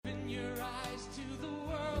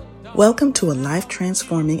Welcome to a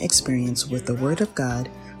life-transforming experience with the Word of God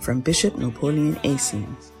from Bishop Napoleon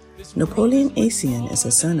Asian. Napoleon Asian is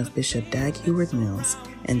a son of Bishop Dag Heward-Mills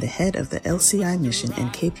and the head of the LCI mission in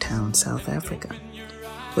Cape Town, South Africa.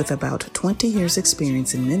 With about 20 years'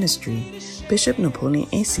 experience in ministry, Bishop Napoleon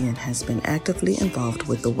Asian has been actively involved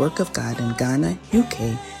with the work of God in Ghana,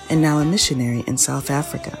 UK, and now a missionary in South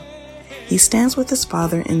Africa. He stands with his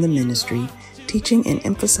father in the ministry, teaching and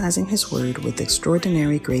emphasizing his word with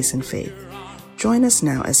extraordinary grace and faith. Join us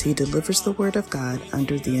now as he delivers the word of God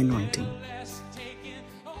under the anointing.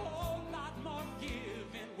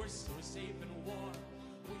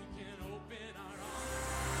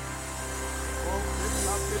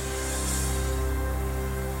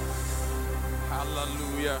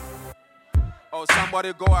 Hallelujah. Oh,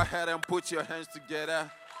 somebody go ahead and put your hands together.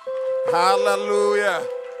 Hallelujah.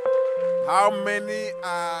 How many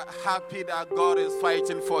are happy that God is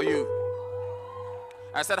fighting for you?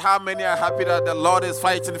 I said, how many are happy that the Lord is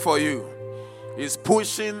fighting for you? He's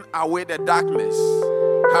pushing away the darkness.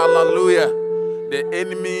 Hallelujah. The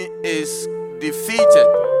enemy is defeated.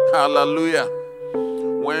 Hallelujah.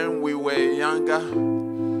 When we were younger,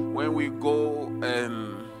 when we go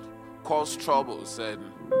and cause troubles and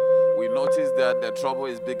we notice that the trouble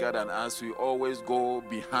is bigger than us, we always go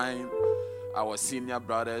behind our senior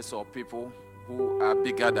brothers or people who are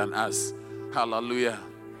bigger than us. Hallelujah.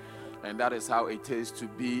 And that is how it is to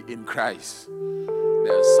be in Christ.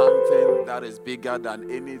 There's something that is bigger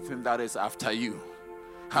than anything that is after you.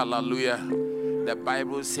 Hallelujah. The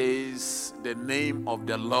Bible says the name of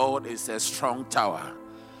the Lord is a strong tower.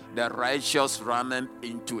 The righteous run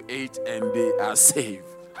into it and they are saved.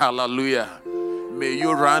 Hallelujah. May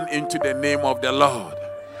you run into the name of the Lord.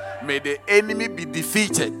 May the enemy be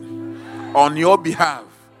defeated on your behalf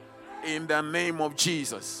in the name of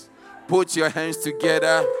Jesus. Put your hands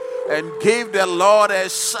together and give the Lord a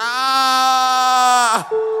shout.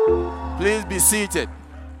 Please be seated.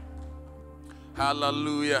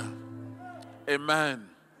 Hallelujah. Amen.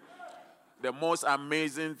 The most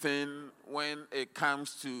amazing thing when it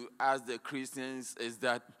comes to us the Christians is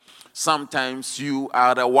that sometimes you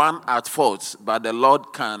are the one at fault, but the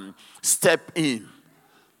Lord can step in.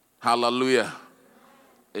 Hallelujah.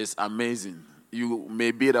 It's amazing. You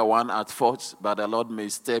may be the one at fault, but the Lord may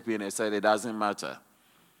step in and say, it doesn't matter.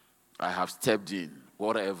 I have stepped in.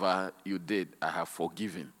 Whatever you did, I have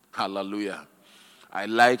forgiven. Hallelujah. I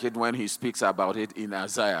like it when he speaks about it in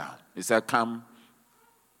Isaiah. He said, come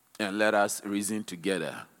and let us reason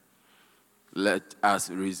together. Let us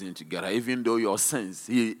reason together. Even though your sins,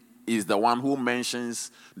 he is the one who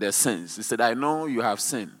mentions the sins. He said, I know you have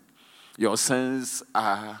sinned. Your sins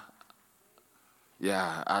are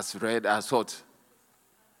as red as what?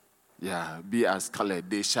 Be as scarlet.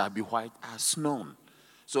 They shall be white as snow.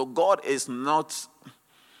 So God is not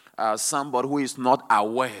somebody who is not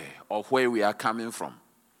aware of where we are coming from.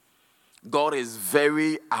 God is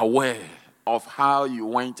very aware of how you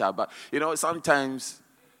went about. You know, sometimes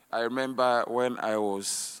I remember when I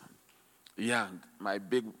was young, my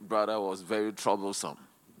big brother was very troublesome.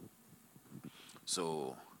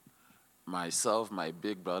 So myself, my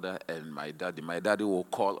big brother, and my daddy will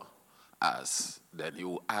call us. Then he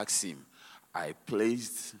will ask him, I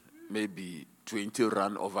placed maybe 20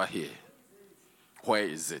 rand over here. Where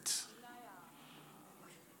is it?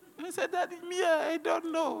 And I said, Daddy, I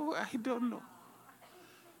don't know.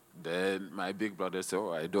 Then my big brother said,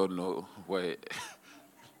 I don't know where.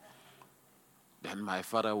 Then my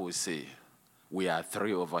father will say, we are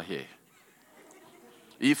 3 over here.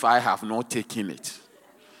 If I have not taken it,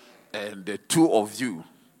 and the 2 of you,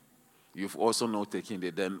 you've also not taken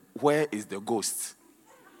it, then where is the ghost?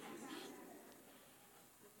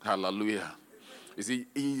 Hallelujah. You see,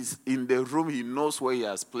 he's in the room, he knows where he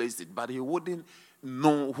has placed it, but he wouldn't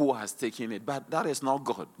know who has taken it. But that is not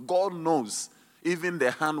God. God knows even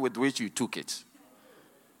the hand with which you took it.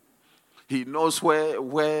 He knows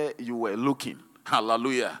where you were looking.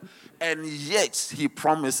 Hallelujah. And yet, he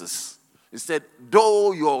promises. He said,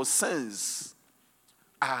 though your sins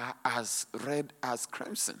are as red as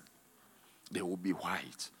crimson, they will be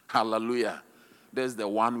white. Hallelujah. That's the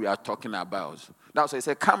one we are talking about. That's why he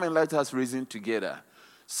said, come and let us reason together.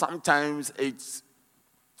 Sometimes it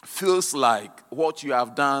feels like what you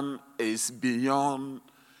have done is beyond,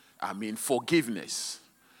 forgiveness.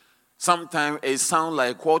 Sometimes it sounds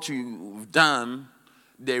like what you've done,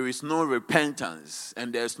 there is no repentance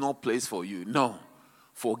and there's no place for you. No.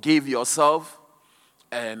 Forgive yourself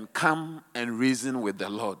and come and reason with the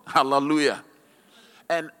Lord. Hallelujah.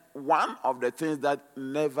 And one of the things that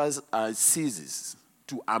never ceases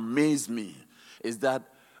to amaze me is that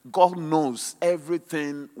God knows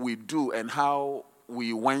everything we do and how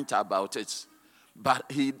we went about it. But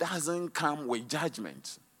he doesn't come with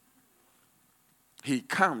judgment. He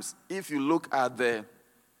comes. If you look at the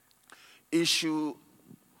issue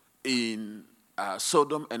in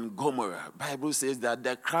Sodom and Gomorrah, Bible says that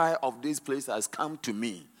the cry of this place has come to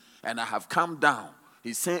me, and I have come down.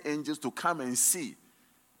 He sent angels to come and see.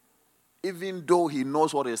 Even though he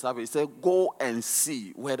knows what is happening, he said, go and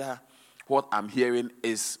see whether what I'm hearing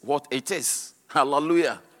is what it is.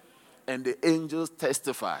 Hallelujah. And the angels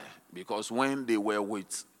testify, because when they were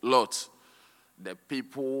with Lot, the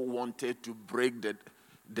people wanted to break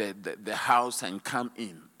the house and come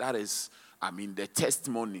in. That is, the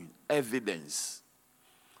testimony, evidence.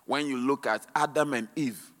 When you look at Adam and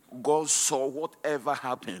Eve, God saw whatever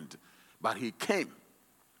happened, but he came.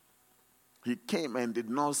 He came and did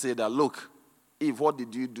not say that, look, Eve, what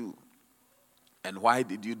did you do? And why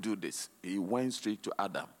did you do this? He went straight to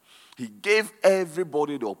Adam. He gave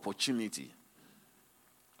everybody the opportunity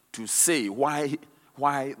to say why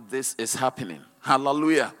this is happening.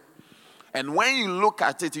 Hallelujah. And when you look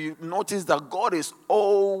at it, you notice that God is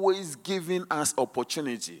always giving us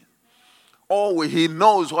opportunity. Always, he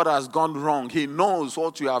knows what has gone wrong. He knows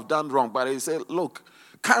what you have done wrong. But he said, look,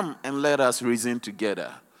 come and let us reason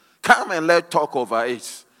together. Come and let's talk over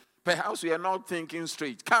it. Perhaps we are not thinking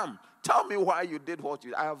straight. Come, tell me why you did what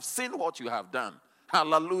you did. I have seen what you have done.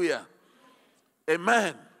 Hallelujah.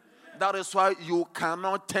 Amen. That is why you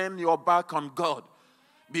cannot turn your back on God.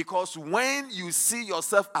 Because when you see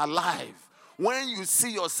yourself alive, when you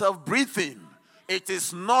see yourself breathing, it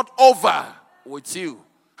is not over with you.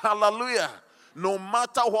 Hallelujah. No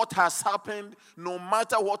matter what has happened, no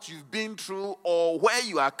matter what you've been through or where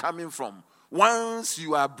you are coming from, once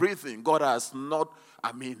you are breathing, God has not,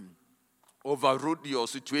 overruled your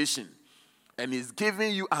situation. And He's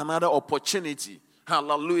giving you another opportunity.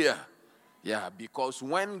 Hallelujah. Yeah, because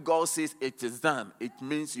when God says it is done, it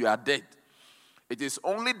means you are dead. It is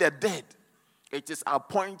only the dead. It is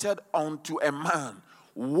appointed unto a man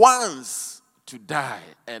once to die,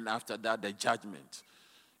 and after that the judgment.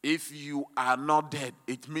 If you are not dead,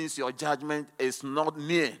 it means your judgment is not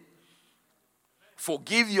near.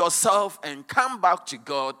 Forgive yourself and come back to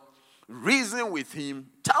God. Reason with Him.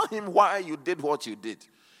 Tell Him why you did what you did.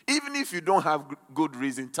 Even if you don't have good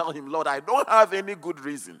reason, tell Him, Lord, I don't have any good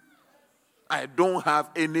reason. I don't have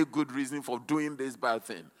any good reason for doing this bad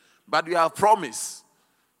thing. But you have promised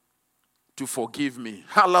to forgive me.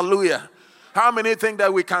 Hallelujah. How many think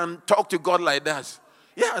that we can talk to God like that?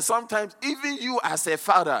 Yeah, sometimes even you as a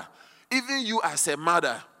father, even you as a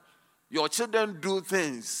mother, your children do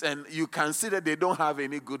things and you can see that they don't have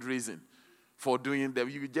any good reason for doing them.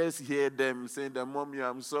 You just hear them saying, Mommy,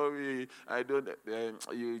 I'm sorry, I don't,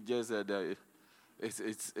 you just,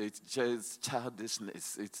 it's just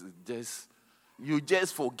childishness. It's just, you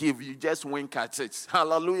just forgive, you just wink at it.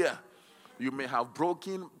 Hallelujah. You may have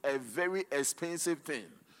broken a very expensive thing.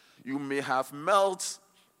 You may have melted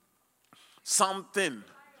something,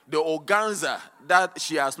 the organza that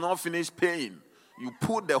she has not finished paying. You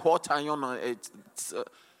put the hot iron on it,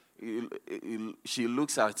 she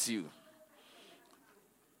looks at you.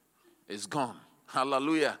 It's gone.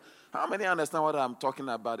 Hallelujah. How many understand what I'm talking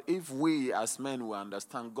about? If we as men will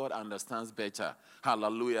understand, God understands better.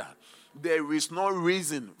 Hallelujah. There is no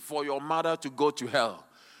reason for your mother to go to hell.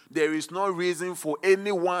 There is no reason for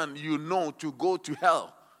anyone you know to go to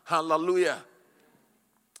hell. Hallelujah.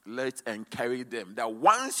 Let's encourage them that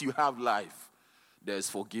once you have life, there's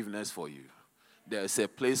forgiveness for you. There's a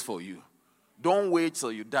place for you. Don't wait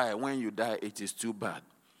till you die. When you die, it is too bad.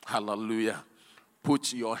 Hallelujah.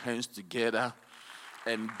 Put your hands together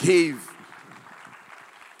and give.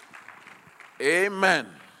 Amen.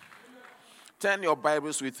 Turn your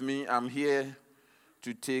Bibles with me. I'm here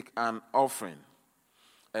to take an offering.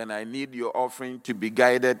 And I need your offering to be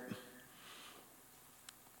guided.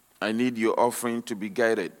 I need your offering to be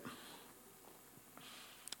guided.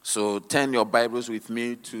 So turn your Bibles with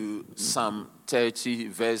me to Psalm 30,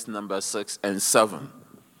 verse number 6 and 7.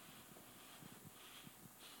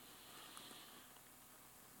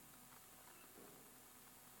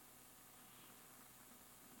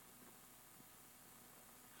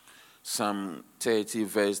 Psalm 30,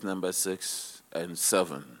 verse number 6 and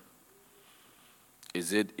 7.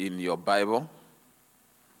 Is it in your Bible?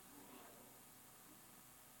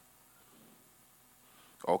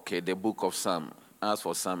 Okay, the book of Psalm. As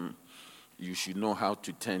for Psalm, you should know how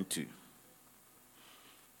to turn to.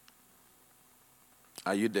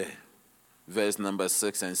 Are you there? Verse number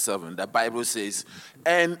 6 and 7. The Bible says,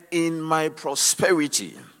 and in my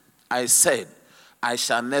prosperity I said, I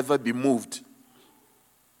shall never be moved.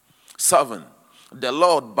 7. The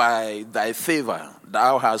Lord, by thy favor,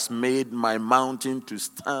 thou hast made my mountain to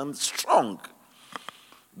stand strong.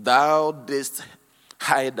 Thou didst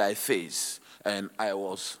hide thy face, and I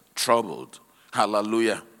was troubled.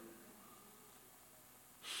 Hallelujah.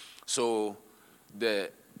 So,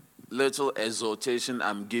 the little exhortation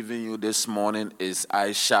I'm giving you this morning is,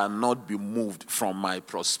 I shall not be moved from my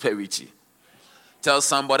prosperity. Tell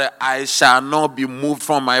somebody, I shall not be moved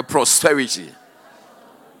from my prosperity.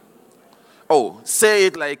 Oh, say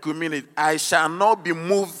it like you mean it. I shall not be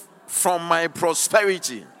moved from my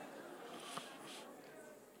prosperity.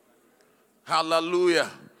 Hallelujah.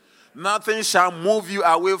 Nothing shall move you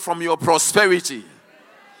away from your prosperity.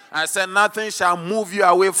 I said nothing shall move you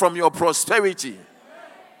away from your prosperity.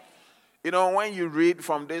 You know, when you read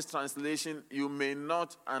from this translation, you may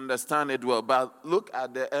not understand it well, but look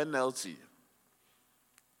at the NLT.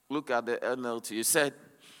 Look at the NLT. It said,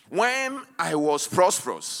 when I was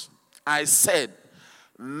prosperous, I said,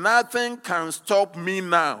 nothing can stop me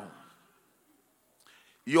now.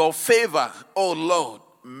 Your favor, O Lord,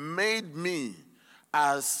 made me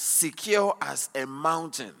as secure as a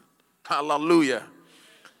mountain. Hallelujah.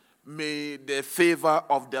 May the favor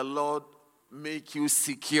of the Lord make you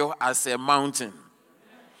secure as a mountain.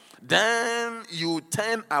 Then you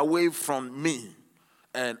turn away from me,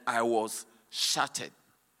 and I was shattered.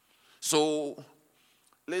 So,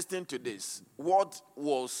 listen to this. What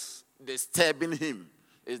was disturbing him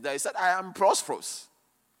is that he said, I am prosperous.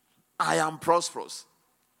 I am prosperous.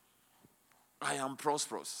 I am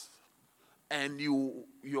prosperous. And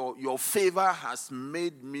your favor has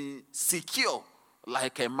made me secure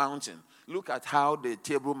like a mountain. Look at how the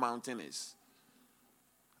Table Mountain is.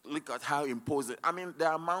 Look at how imposing. I mean,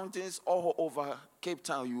 there are mountains all over Cape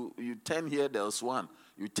Town. You turn here, there's one.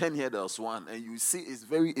 You turn here, there's one. And you see it's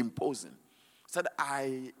very imposing. Said,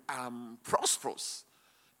 I am prosperous.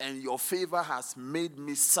 And your favor has made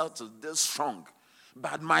me settled this strong.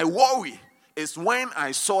 But my worry is when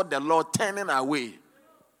I saw the Lord turning away.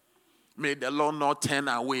 May the Lord not turn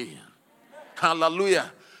away.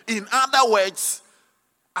 Hallelujah. In other words,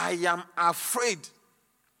 I am afraid,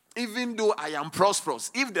 even though I am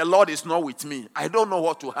prosperous, if the Lord is not with me, I don't know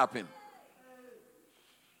what will happen.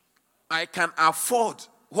 I can afford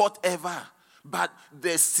whatever, but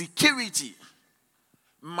the security,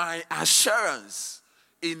 my assurance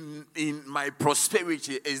in my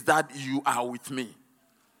prosperity is that you are with me.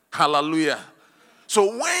 Hallelujah.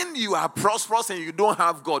 So when you are prosperous and you don't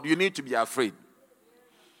have God, you need to be afraid.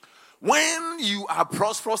 When you are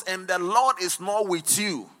prosperous and the Lord is not with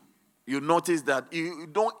you, you notice that you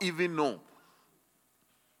don't even know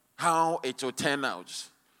how it will turn out.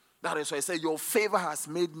 That is why I say your favor has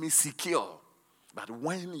made me secure. But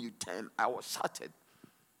when you turn, I was shattered.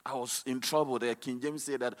 I was in trouble there. King James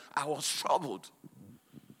said that I was troubled.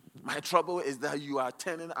 My trouble is that you are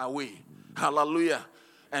turning away. Hallelujah.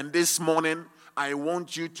 And this morning, I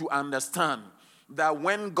want you to understand that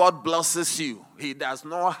when God blesses you, he does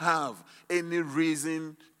not have any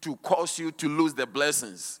reason to cause you to lose the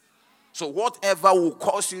blessings. So whatever will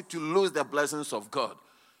cause you to lose the blessings of God,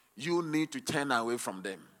 you need to turn away from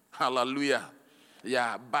them. Hallelujah.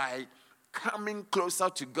 Yeah, by coming closer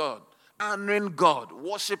to God, honoring God,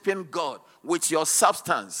 worshiping God with your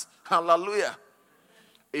substance. Hallelujah.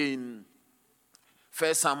 In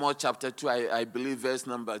 1 Samuel chapter 2, I believe verse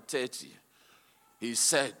number 30, he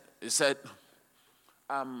said,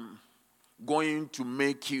 I'm going to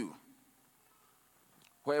make you.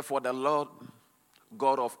 Wherefore the Lord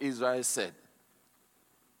God of Israel said,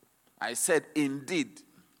 I said, indeed,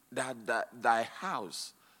 that thy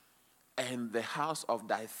house and the house of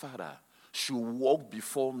thy father should walk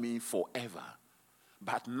before me forever.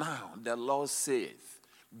 But now the Lord saith,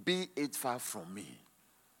 be it far from me.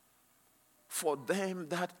 For them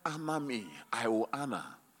that honor me, I will honor,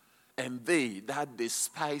 and they that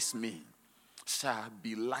despise me shall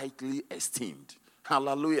be lightly esteemed.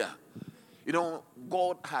 Hallelujah. You know,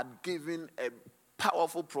 God had given a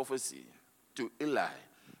powerful prophecy to Eli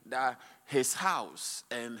that his house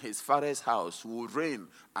and his father's house will reign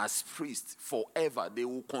as priests forever. They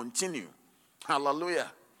will continue.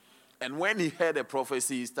 Hallelujah. And when he heard the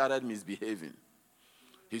prophecy, he started misbehaving.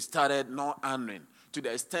 He started not honoring, to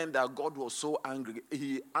the extent that God was so angry.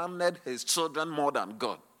 He honored his children more than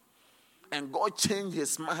God. And God changed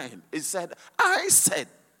his mind. He said, I said,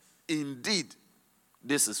 indeed,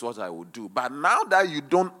 this is what I will do. But now that you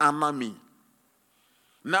don't honor me,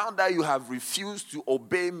 now that you have refused to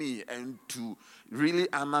obey me and to really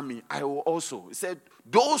honor me, I will also. He said,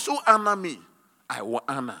 those who honor me, I will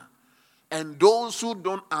honor. And those who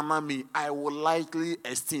don't honor me, I will lightly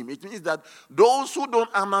esteem. It means that those who don't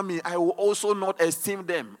honor me, I will also not esteem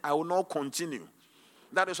them. I will not continue.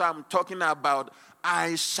 That is why I'm talking about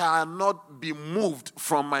I shall not be moved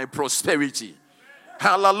from my prosperity.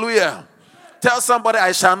 Hallelujah. Tell somebody,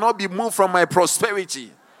 I shall not be moved from my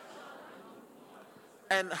prosperity.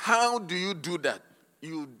 And how do you do that?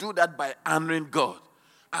 You do that by honoring God,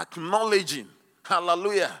 acknowledging.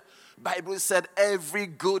 Hallelujah. Bible said every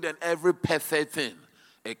good and every perfect thing,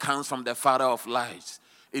 it comes from the Father of lights,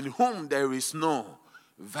 in whom there is no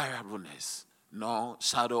variableness, no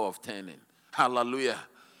shadow of turning. Hallelujah.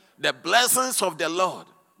 The blessings of the Lord,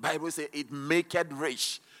 Bible says, it maketh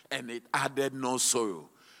rich and it added no sorrow.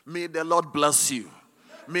 May the Lord bless you.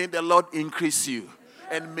 May the Lord increase you.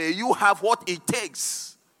 And may you have what it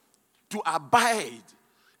takes to abide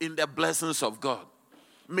in the blessings of God.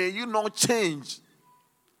 May you not change.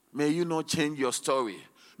 May you not change your story.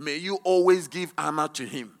 May you always give honor to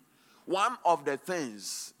him. One of the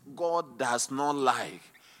things God does not like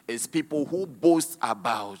is people who boast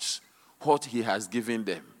about what he has given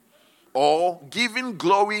them, or giving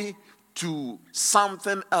glory to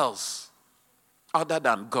something else other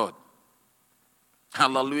than God.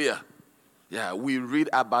 Hallelujah. Yeah, we read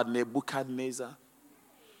about Nebuchadnezzar.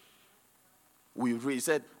 We read, he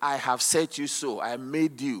said, I have set you so, I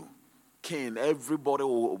made you king, everybody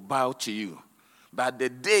will bow to you. But the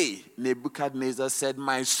day Nebuchadnezzar said,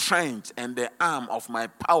 my strength and the arm of my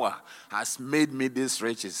power has made me these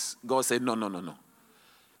riches, God said, no. No.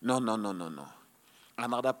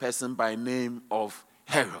 Another person by name of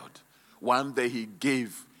Herod, one day he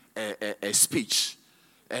gave a speech,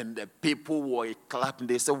 and the people were clapping.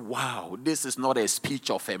 They said, wow, this is not a speech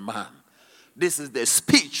of a man. This is the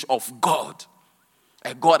speech of God.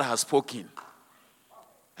 And God has spoken.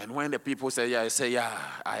 And when the people say, yeah, I say, yeah,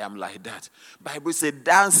 I am like that. Bible said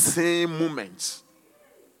that same moment.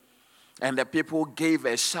 And the people gave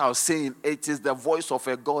a shout saying, it is the voice of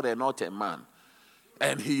a God and not a man.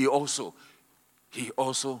 And he also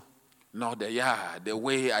nodded, yeah, the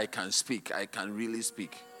way I can speak, I can really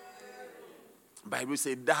speak. Bible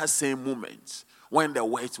said that same moment, when the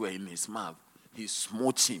words were in his mouth, he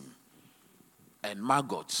smote him. And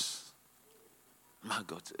maggot,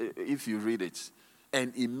 if you read it,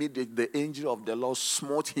 and immediately the angel of the Lord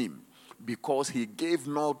smote him because he gave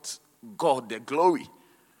not God the glory.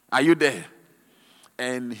 Are you there?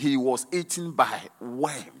 And he was eaten by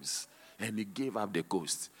worms and he gave up the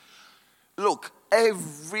ghost. Look,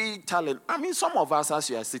 every talent, some of us as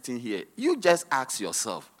you are sitting here, you just ask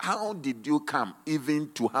yourself, how did you come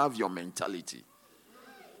even to have your mentality?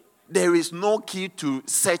 There is no key to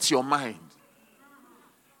set your mind.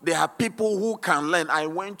 There are people who can learn. I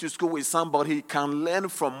went to school with somebody, he can learn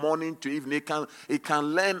from morning to evening. He can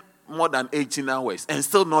learn more than 18 hours and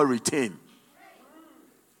still not retain.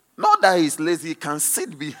 Not that he's lazy, he can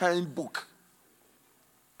sit behind book.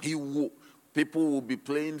 People will be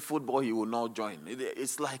playing football, he will not join.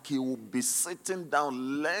 It's like he will be sitting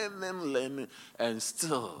down, learning, and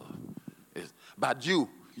still. But you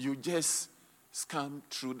just scan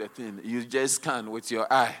through the thing. You just scan with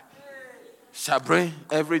your eye. Shabre,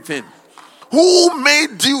 everything. Who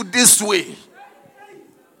made you this way?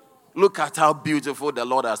 Look at how beautiful the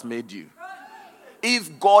Lord has made you.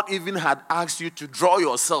 If God even had asked you to draw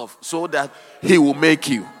yourself so that he will make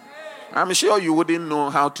you, I'm sure you wouldn't know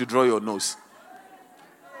how to draw your nose.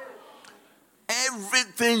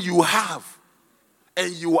 Everything you have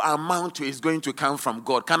and you amount to is going to come from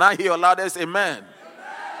God. Can I hear your loudest amen?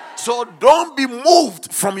 So don't be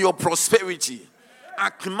moved from your prosperity.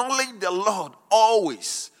 Acknowledge the Lord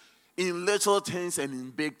always in little things and in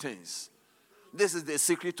big things. This is the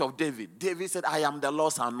secret of David. David said, I am the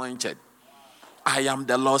Lord's anointed. I am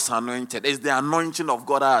the Lord's anointed. It's the anointing of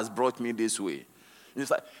God that has brought me this way. It's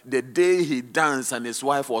like the day he danced and his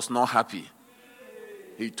wife was not happy.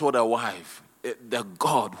 He told the wife, the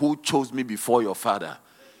God who chose me before your father,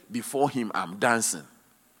 before him I'm dancing.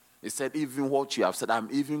 He said, even what you have said, I'm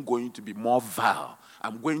even going to be more vile.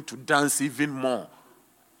 I'm going to dance even more.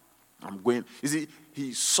 You see,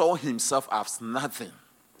 he saw himself as nothing.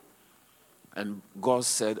 And God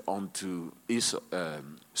said unto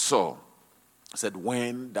Saul, said,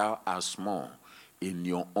 when thou art small in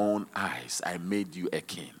your own eyes, I made you a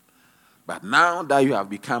king. But now that you have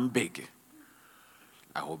become big,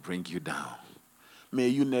 I will bring you down. May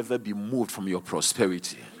you never be moved from your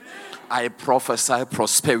prosperity. I prophesy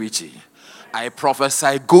prosperity. I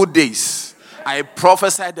prophesy good days. I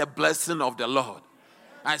prophesy the blessing of the Lord.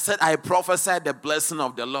 I said, I prophesy the blessing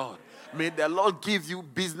of the Lord. May the Lord give you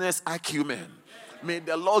business acumen. May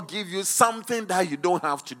the Lord give you something that you don't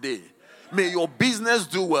have today. May your business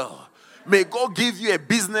do well. May God give you a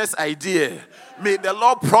business idea. May the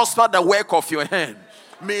Lord prosper the work of your hand.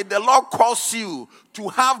 May the Lord cause you to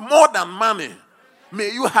have more than money.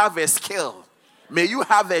 May you have a skill. May you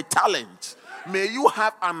have a talent. May you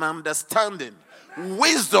have an understanding,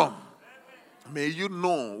 wisdom. May you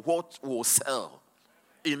know what will sell.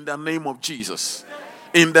 In the name of Jesus.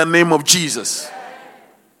 In the name of Jesus.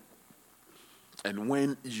 And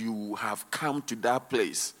when you have come to that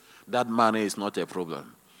place, that money is not a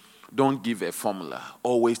problem. Don't give a formula.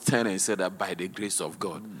 Always turn and say that by the grace of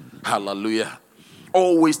God. Hallelujah.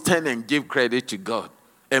 Always turn and give credit to God.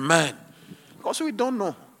 Amen. Because we don't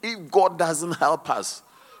know. If God doesn't help us,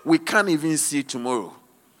 we can't even see tomorrow.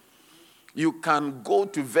 You can go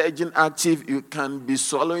to Virgin Active, you can be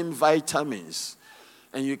swallowing vitamins,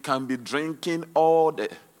 and you can be drinking all the...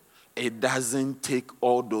 It doesn't take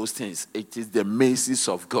all those things. It is the mercies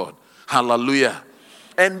of God. Hallelujah.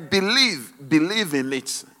 And believe in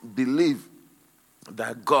it. Believe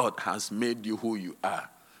that God has made you who you are.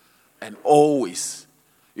 And always,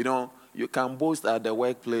 you can boast at the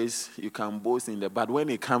workplace, you can boast in the... But when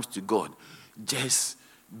it comes to God, just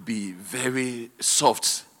be very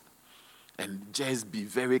soft and just be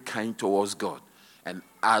very kind towards God. And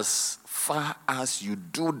as far as you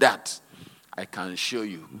do that, I can show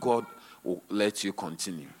you, God will let you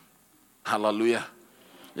continue. Hallelujah.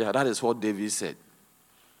 Yeah, that is what David said.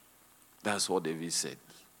 That's what David said.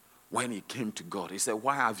 When he came to God, he said,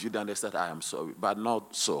 why have you done this? That I am sorry. But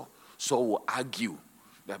not so. Saul will argue.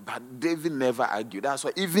 But David never argued. That's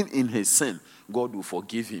why even in his sin, God will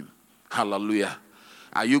forgive him. Hallelujah.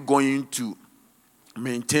 Are you going to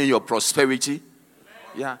maintain your prosperity?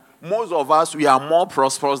 Yeah. Most of us, we are more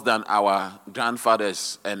prosperous than our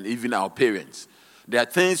grandfathers and even our parents. There are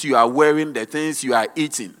things you are wearing, there are things you are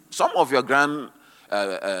eating. Some of your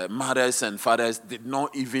grandmothers and fathers did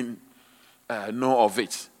not even know of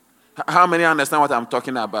it. How many understand what I'm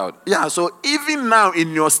talking about? Yeah, so even now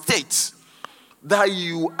in your state that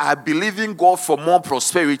you are believing God for more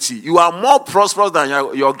prosperity, you are more prosperous than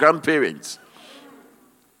your grandparents.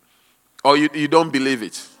 Or you don't believe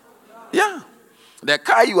it? Yeah. The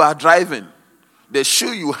car you are driving, the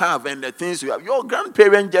shoe you have, and the things you have, your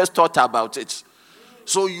grandparents just thought about it.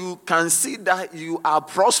 So you can see that you are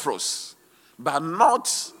prosperous, but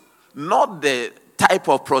not the type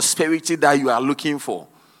of prosperity that you are looking for.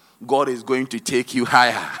 God is going to take you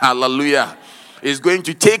higher. Hallelujah. He's going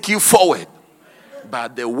to take you forward.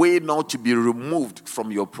 But the way not to be removed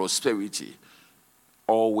from your prosperity,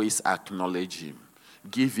 always acknowledge him.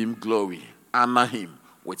 Give him glory. Honor him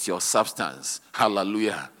with your substance.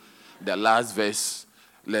 Hallelujah. The last verse,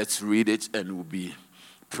 let's read it and we'll be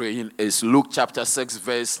praying, is Luke chapter 6,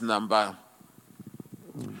 verse number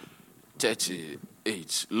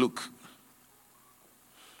 38. Luke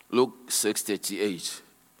 6:38.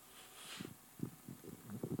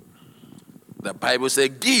 The Bible says,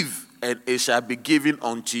 give and it shall be given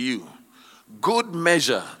unto you. Good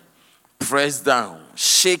measure, pressed down,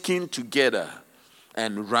 shaking together,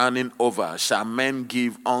 and running over, shall men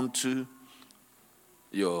give unto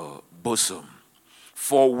your bosom.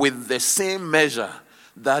 For with the same measure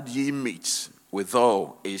that ye meet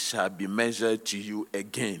withal, it shall be measured to you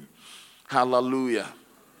again. Hallelujah.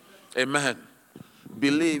 Amen.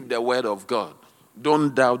 Believe the word of God.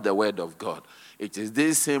 Don't doubt the word of God. It is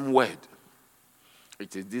this same word.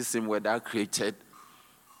 It is this same word that created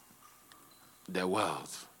the world.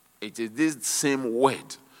 It is this same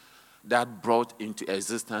word that brought into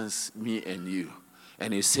existence me and you.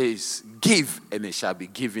 And it says, give and it shall be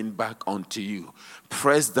given back unto you.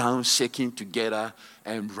 Pressed down, shaking together,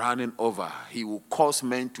 and running over. He will cause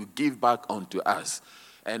men to give back unto us.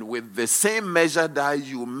 And with the same measure that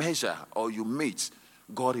you measure or you meet,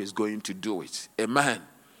 God is going to do it. Amen.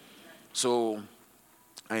 So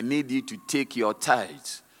I need you to take your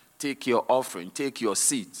tithes, take your offering, take your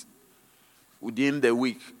seed. Within the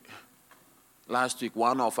week, last week,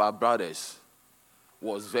 one of our brothers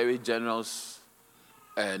was very generous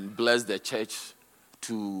and blessed the church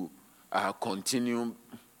to continue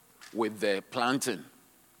with the planting.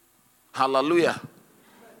 Hallelujah.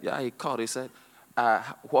 Yeah, he called. He said,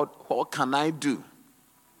 what can I do?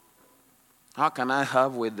 How can I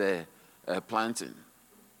help with the planting?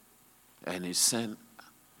 And he sent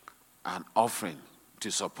an offering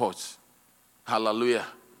to support. Hallelujah.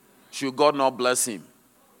 Should God not bless him?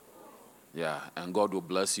 Yeah, and God will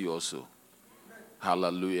bless you also.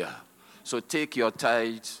 Hallelujah. So take your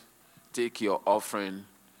tithe, take your offering,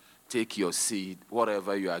 take your seed,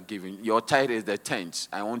 whatever you are giving. Your tithe is the tenth.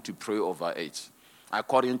 I want to pray over it.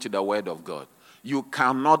 According to the word of God. You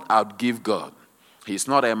cannot outgive God. He's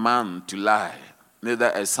not a man to lie, neither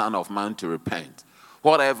a son of man to repent.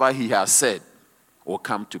 Whatever he has said will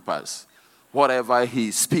come to pass. Whatever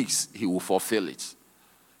he speaks, he will fulfill it.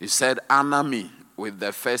 He said, honor me with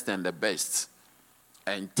the first and the best.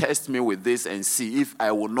 and test me with this and see if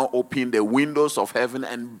I will not open the windows of heaven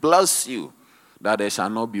and bless you, that there shall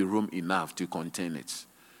not be room enough to contain it.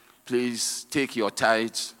 Please take your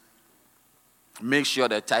tithe. Make sure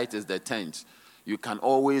the tithe is the tenth. You can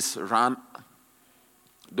always don't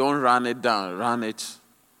run it down, run it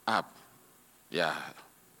up. Yeah.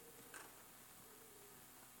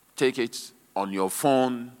 Take it on your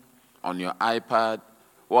phone, on your iPad,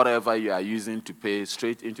 whatever you are using to pay,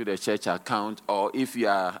 straight into the church account, or if you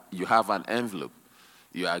have an envelope,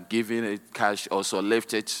 you are giving it cash, also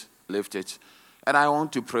lift it. And I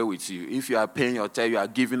want to pray with you. If you are paying your tithe, you are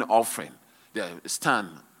giving offering. Stand,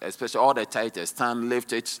 especially all the tithes, stand,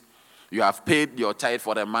 lift it. You have paid your tithe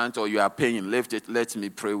for the month, or you are paying, lift it. Let me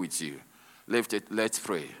pray with you. Lift it, let's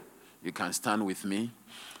pray. You can stand with me.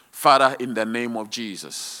 Father, in the name of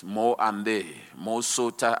Jesus, Mo ande, Mo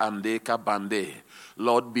sota ande kabande.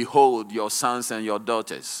 Lord, behold your sons and your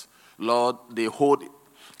daughters. Lord, they hold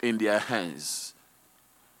in their hands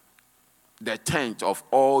the tenth of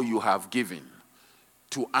all you have given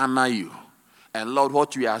to honor you. And Lord,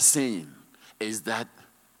 what we are saying is that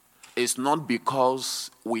it's not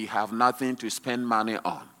because we have nothing to spend money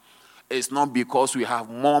on. It's not because we have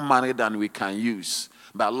more money than we can use.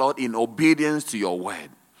 But Lord, in obedience to your word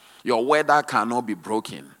that cannot be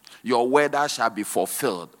broken, your word that shall be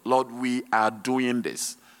fulfilled. Lord, we are doing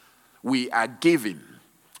this. We are giving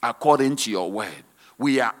according to your word.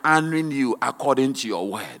 We are honoring you according to your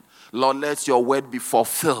word. Lord, let your word be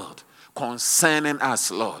fulfilled concerning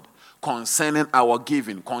us, Lord, concerning our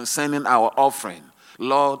giving, concerning our offering.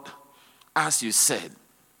 Lord, as you said,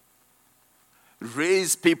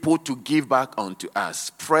 raise people to give back unto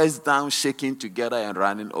us, pressed down, shaking together, and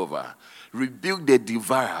running over. Rebuke the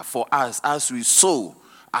devourer for us as we sow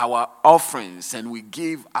our offerings and we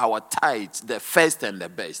give our tithes, the first and the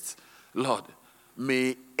best. Lord,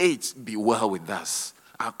 may it be well with us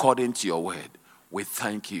according to your word. We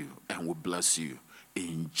thank you and we bless you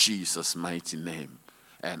in Jesus' mighty name.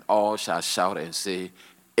 And all shall shout and say,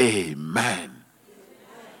 Amen.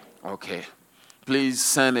 Okay. Please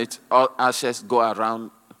send it. All ashes go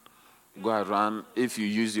around. If you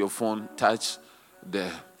use your phone, touch the...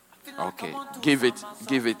 Okay, give it.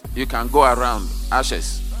 You can go around.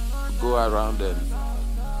 Ashes, go around and...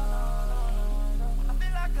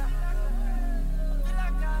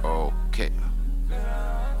 Okay.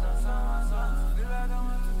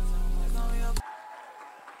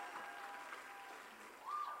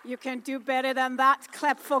 You can do better than that.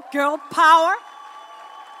 Clap for girl power.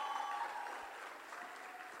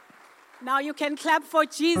 Now you can clap for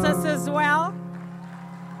Jesus as well.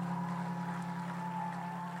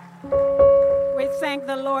 We thank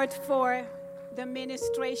the Lord for the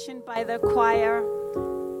ministration by the choir,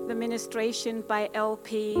 the ministration by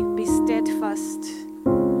LP. Be steadfast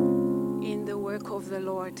in the work of the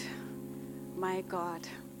Lord, my God.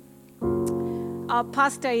 Our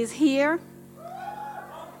pastor is here.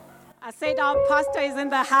 I said our pastor is in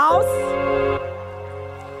the house.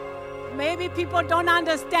 Maybe people don't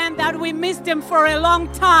understand that we missed him for a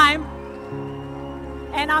long time.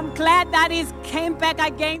 And I'm glad that he came back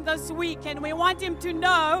again this week. And we want him to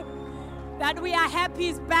know that we are happy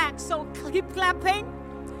he's back. So keep clapping.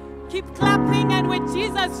 And with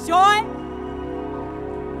Jesus' joy,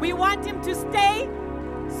 we want him to stay.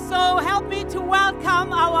 So help me to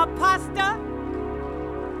welcome our pastor,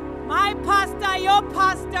 my pastor, your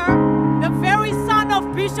pastor, the very son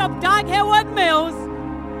of Bishop Doug Hayward Mills,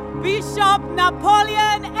 Bishop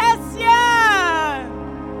Napoleon Essien.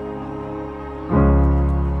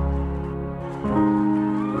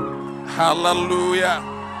 Hallelujah.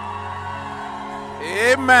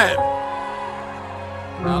 Amen.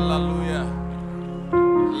 Hallelujah.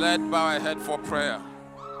 Let's bow our head for prayer.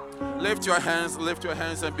 Lift your hands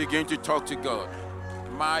and begin to talk to God.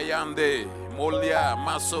 Mayande, Molia,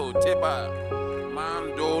 Maso, Teba,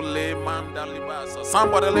 Mandole, Mandalibasa.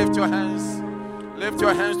 Somebody lift your hands. Lift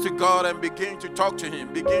your hands to God and begin to talk to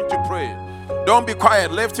him. Begin to pray. Don't be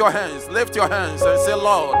quiet. Lift your hands and say,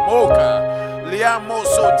 Lord, Moka, Liamo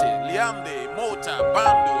Sote, Liande, Mota,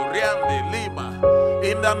 Bando, Riande, Lima.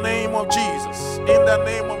 In the name of Jesus. In the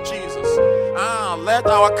name of Jesus. Let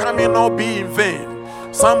our coming not be in vain.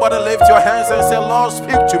 Somebody lift your hands and say, Lord,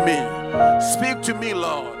 speak to me. Speak to me,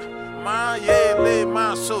 Lord. Ma ye le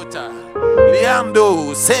ma sota.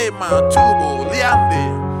 Liando, Sema, Tubo,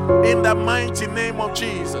 Liande. In the mighty name of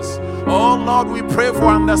Jesus. Oh Lord, we pray for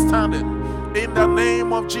understanding. In the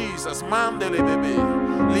name of Jesus. Mandele bebe.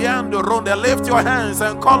 Liando Ronda. Lift your hands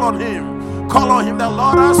and call on him. Call on him, the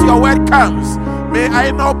Lord, as your word comes. May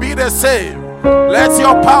I not be the same. Let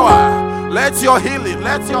your power, let your healing,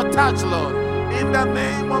 let your touch, Lord. In the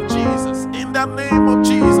name of Jesus. In In the name of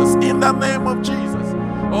Jesus. In the name of Jesus.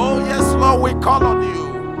 Oh, yes, Lord, we call on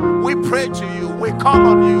you. We pray to you. We call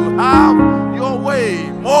on you. Have your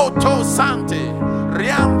way. Moto Sante.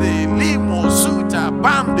 Riande. Limo. Suta.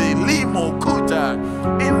 Bande. Limo. Kuta.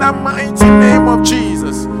 In the mighty name of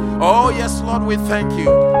Jesus. Oh, yes, Lord, we thank you.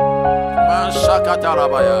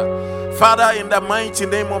 Father, in the mighty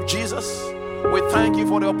name of Jesus, we thank you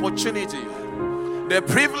for the opportunity, the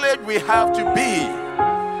privilege we have to be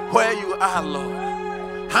where you are,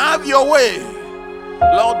 Lord. Have your way.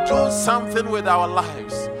 Lord, do something with our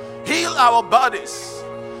lives. Heal our bodies.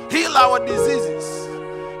 Heal our diseases.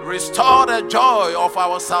 Restore the joy of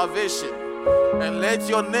our salvation. And let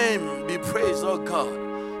your name be praised, oh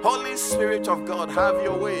God. Holy Spirit of God, have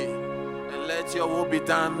your way. And let your will be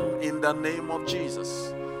done in the name of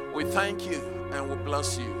Jesus. We thank you and we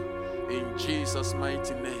bless you in Jesus'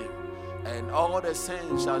 mighty name. And all the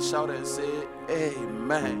saints shall shout and say,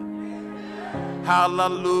 Amen.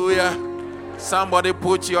 Hallelujah. Somebody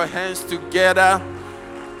put your hands together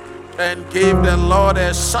and give the Lord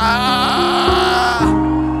a shout.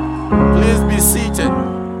 Please be seated.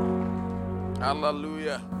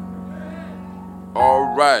 Hallelujah.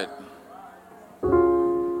 All right.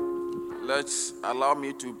 Let's allow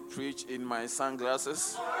me to preach in my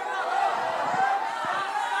sunglasses.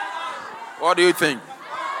 What do you think?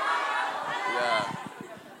 Yeah.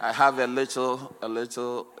 I have a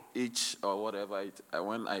little itch or whatever.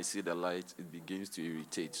 When I see the light, it begins to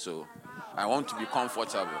irritate. So I want to be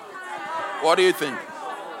comfortable. What do you think?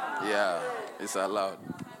 Yeah, it's allowed.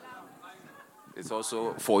 It's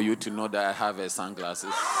also for you to know that I have a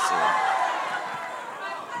sunglasses. So.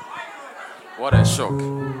 What a shock.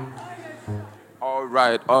 All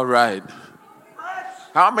right.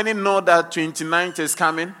 How many know that 29th is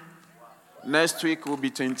coming? Next week will be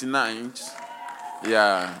 29th.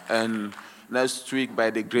 Yeah, and next week, by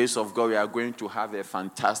the grace of God, we are going to have a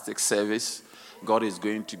fantastic service. God is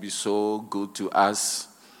going to be so good to us.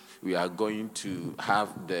 We are going to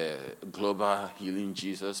have the Global Healing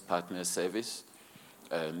Jesus Partner Service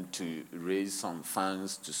and to raise some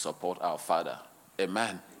funds to support our Father.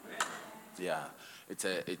 Amen. Yeah, it's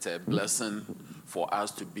a blessing for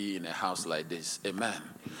us to be in a house like this. Amen.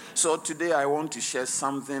 So today I want to share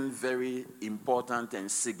something very important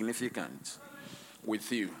and significant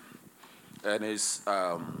with you. And it's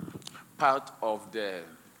part of the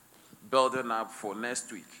building up for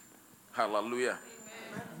next week. Hallelujah.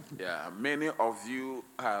 Amen. Yeah, many of you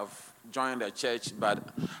have joined the church, but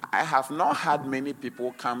I have not had many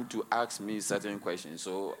people come to ask me certain questions.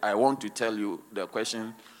 So I want to tell you the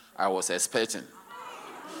question I was expecting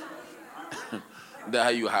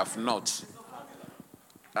that you have not.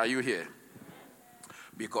 Are you here?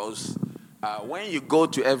 Because when you go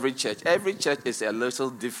to every church is a little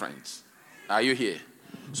different. Are you here?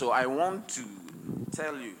 So I want to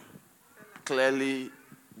tell you clearly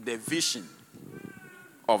the vision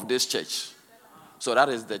of this church. So that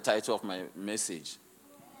is the title of my message.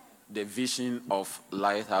 The vision of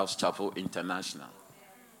Lighthouse Chapel International.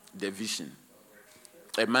 The vision.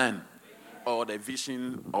 Amen. Or the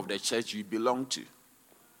vision of the church you belong to.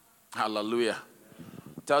 Hallelujah.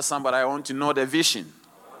 Tell somebody, I want to know the vision.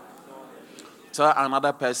 Tell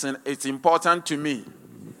another person, it's important to me.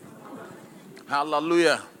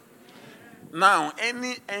 Hallelujah. Now,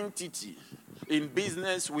 any entity in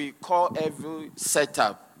business, we call every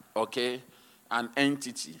setup, okay, an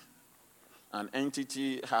entity. An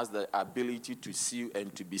entity has the ability to seal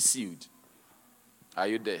and to be sealed. Are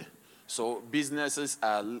you there? So businesses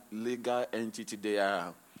are legal entities. They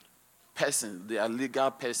are persons. They are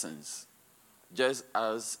legal persons. Just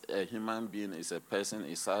as a human being is a person,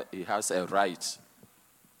 he has a right.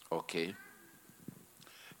 Okay?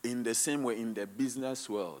 In the same way, in the business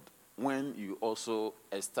world, when you also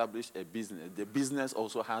establish a business, the business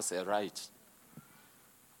also has a right.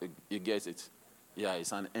 You get it? Yeah,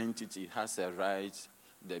 it's an entity. It has a right.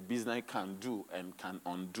 The business can do and can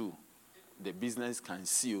undo. The business can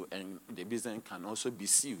seal and the business can also be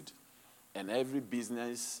sealed. And every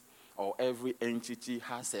business or every entity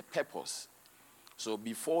has a purpose. So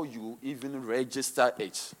before you even register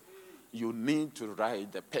it, you need to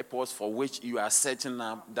write the purpose for which you are setting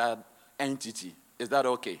up that entity. Is that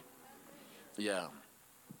okay? Yeah.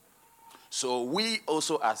 So we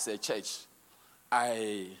also as a church,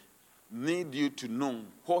 I need you to know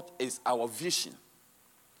what is our vision.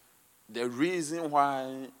 The reason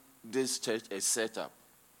why this church is set up.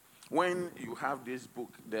 When you have this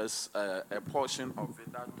book, there's a portion of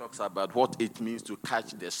it that talks about what it means to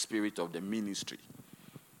catch the spirit of the ministry.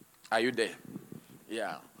 Are you there?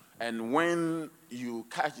 Yeah. And when you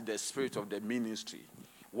catch the spirit of the ministry,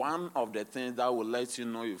 One of the things that will let you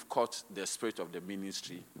know you've caught the spirit of the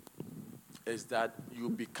ministry is that you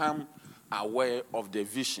become aware of the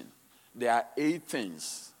vision. There are 8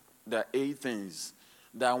 things. There are 8 things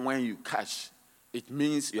that when you catch, it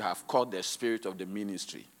means you have caught the spirit of the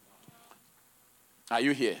ministry. Are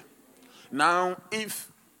you here? Now, if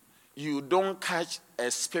you don't catch a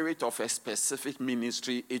spirit of a specific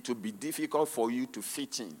ministry, it will be difficult for you to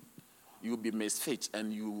fit in. You'll be misfit,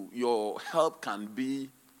 and your help can be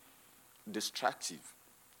destructive.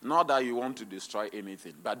 Not that you want to destroy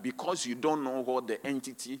anything, but because you don't know what the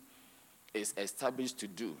entity is established to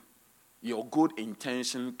do, your good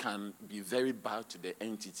intention can be very bad to the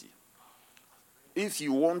entity. If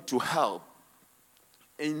you want to help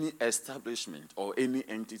any establishment or any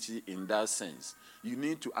entity in that sense, you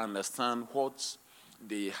need to understand what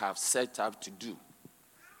they have set up to do.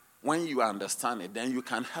 When you understand it, then you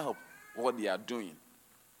can help what they are doing.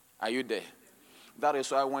 Are you there? That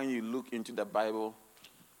is why when you look into the Bible,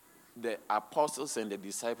 the apostles and the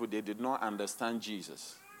disciples, they did not understand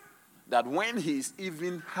Jesus. That when he is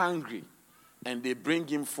even hungry and they bring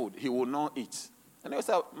him food, he will not eat. And they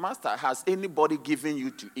said, Master, has anybody given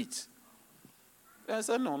you to eat? They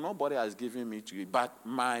said, no, nobody has given me to eat, but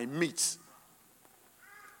my meat.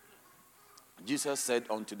 Jesus said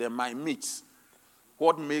unto them, my meat,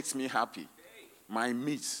 what makes me happy? My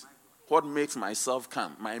meat, what makes myself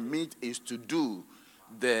calm? My meat is to do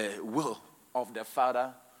the will of the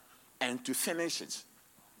Father and to finish it.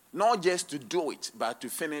 Not just to do it, but to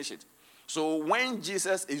finish it. So when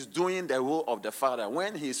Jesus is doing the will of the Father,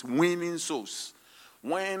 when he's winning souls,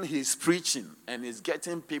 when he's preaching and he's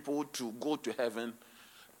getting people to go to heaven,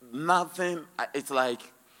 nothing, it's like,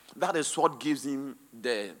 that is what gives him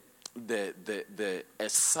the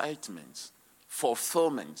excitement,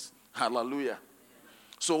 fulfillment. Hallelujah.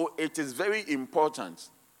 So it is very important.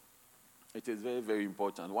 It is very, very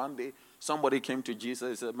important. One day, somebody came to Jesus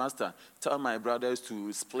and said, Master, tell my brothers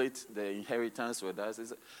to split the inheritance with us.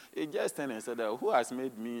 He just turned and said, who has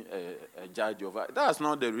made me a judge over? That's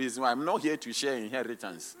not the reason why. I'm not here to share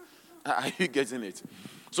inheritance. Are you getting it?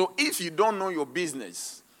 So if you don't know your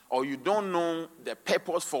business, or you don't know the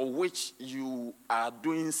purpose for which you are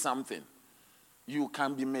doing something, you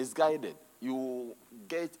can be misguided. You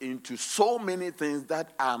get into so many things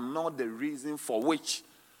that are not the reason for which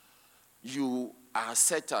you are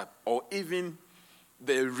set up, or even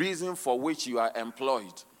the reason for which you are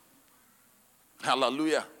employed.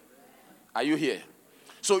 Hallelujah. Are you here?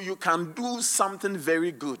 So you can do something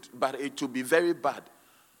very good, but it will be very bad,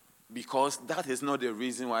 because that is not the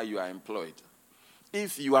reason why you are employed.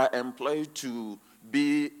 If you are employed to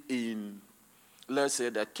be in, let's say,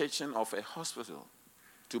 the kitchen of a hospital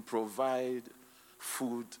to provide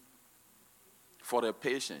food for the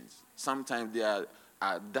patients, sometimes there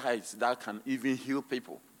are diets that can even heal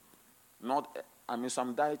people.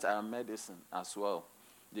 Some diets are medicine as well.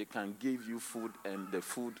 They can give you food, and the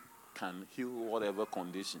food can heal whatever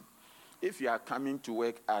condition. If you are coming to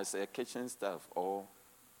work as a kitchen staff, or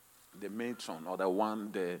the matron, or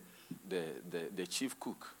the chief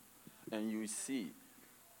cook, and you see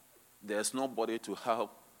there's nobody to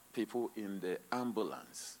help people in the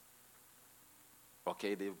ambulance.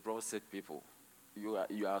 Okay, they've brought sick people.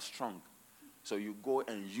 You are strong. So you go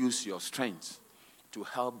and use your strength to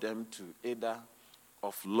help them to either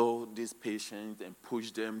offload these patients and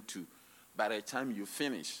push them to, by the time you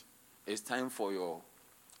finish, it's time for your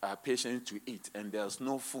patient to eat, and there's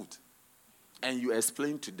no food. And you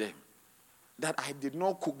explain to them that I did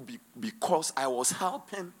not cook because I was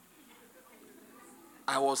helping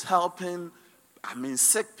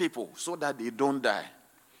sick people so that they don't die.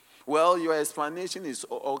 Well, your explanation is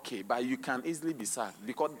okay, but you can easily be sacked,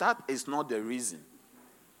 because that is not the reason.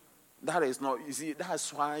 That is not, you see,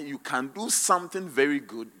 that's why you can do something very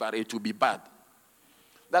good, but it will be bad.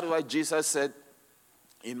 That's why Jesus said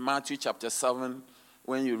in Matthew chapter 7,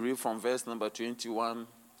 when you read from verse number 21,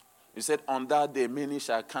 he said, on that day many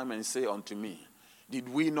shall come and say unto me, did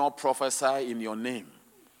we not prophesy in your name?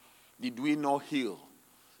 Did we not heal?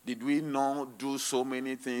 Did we not do so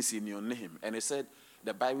many things in your name? And he said,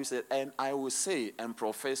 the Bible said, and I will say and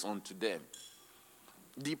profess unto them,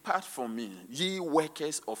 depart from me, ye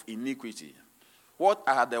workers of iniquity. What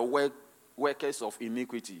are the workers of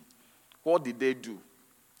iniquity? What did they do?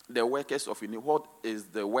 The workers of iniquity, what is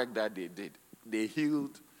the work that they did? They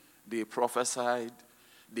healed, they prophesied,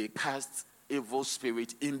 they cast evil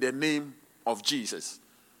spirit in the name of Jesus.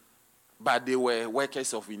 But they were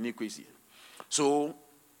workers of iniquity. So,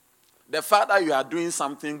 the fact that you are doing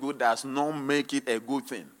something good does not make it a good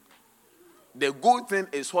thing. The good thing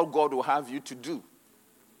is what God will have you to do.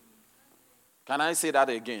 Can I say that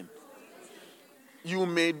again? you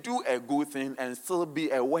may do a good thing and still be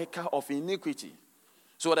a worker of iniquity.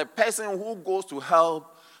 So the person who goes to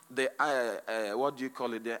help the,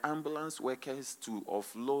 the ambulance workers to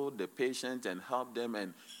offload the patient and help them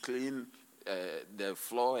and clean the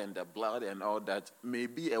floor and the blood and all that may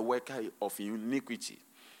be a worker of iniquity.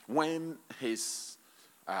 When his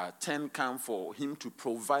turn comes for him to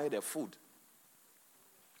provide the food,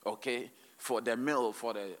 okay, for the meal,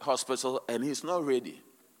 for the hospital, and he's not ready.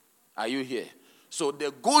 Are you here? So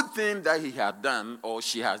the good thing that he had done or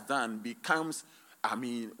she has done becomes,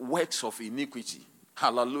 works of iniquity.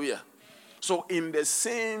 Hallelujah. So in the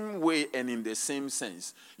same way and in the same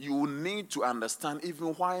sense, you need to understand even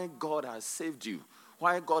why God has saved you,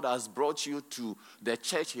 why God has brought you to the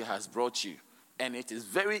church he has brought you. And it is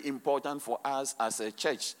very important for us as a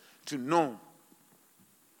church to know,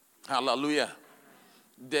 hallelujah,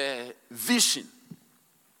 the vision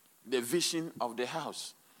of the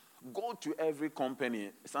house. Go to every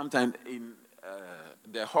company. Sometimes in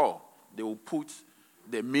the hall, they will put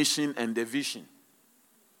the mission and the vision.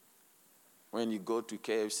 When you go to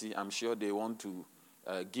KFC, I'm sure they want to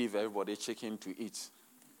give everybody chicken to eat.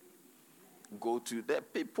 Go to the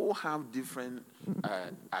people have different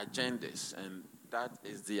agendas, and that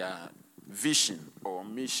is their vision or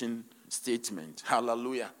mission statement.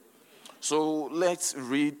 Hallelujah. So let's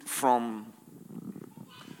read from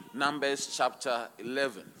Numbers chapter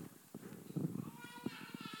 11.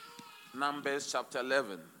 Numbers chapter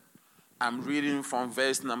 11. I'm reading from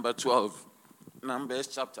verse number 12. Numbers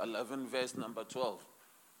chapter 11, verse number 12.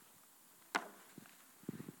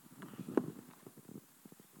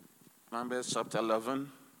 Numbers chapter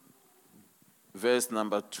 11, verse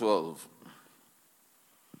number 12.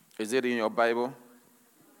 Is it in your Bible?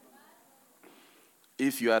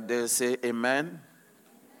 If you are there, say amen.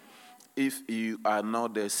 If you are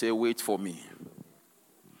not there, say wait for me.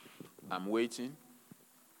 I'm waiting.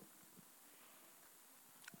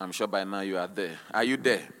 I'm sure by now you are there. Are you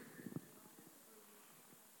there?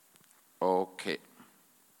 Okay.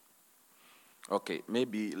 Okay,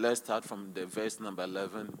 maybe let's start from the verse number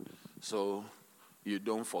 11 so you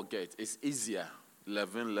don't forget. It's easier.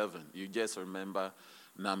 11. You just remember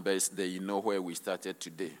Numbers, then you know where we started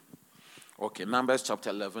today. Okay, Numbers chapter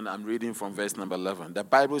 11, I'm reading from verse number 11. The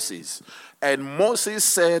Bible says, "And Moses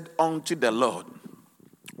said unto the Lord,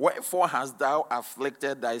 Wherefore hast thou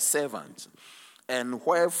afflicted thy servant? And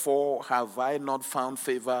wherefore have I not found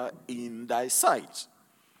favor in thy sight,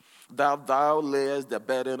 that thou layest the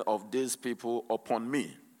burden of these people upon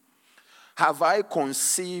me? Have I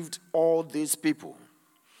conceived all these people?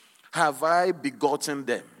 Have I begotten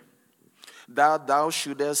them? That thou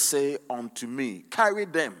shouldest say unto me, Carry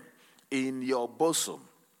them in your bosom,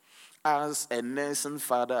 as a nursing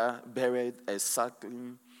father beareth a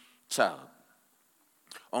suckling child,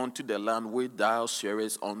 unto the land which thou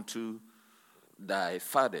swearest unto thy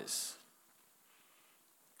fathers.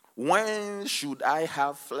 When should I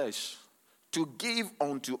have flesh to give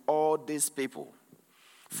unto all these people?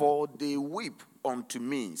 For they weep unto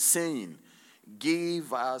me, saying,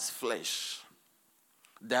 Give us flesh,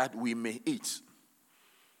 that we may eat.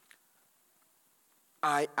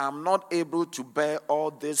 I am not able to bear all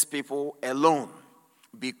these people alone,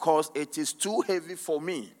 because it is too heavy for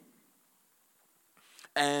me.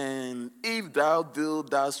 And if thou deal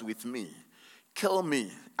thus with me, kill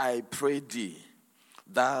me, I pray thee,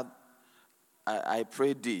 that I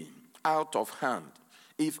pray thee out of hand,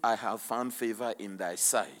 if I have found favor in thy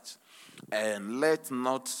sight, and let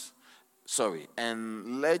me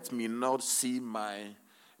not see my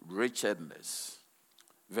wretchedness."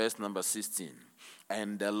 Verse number 16.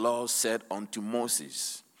 "And the Lord said unto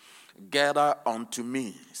Moses, Gather unto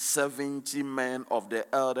me 70 men of the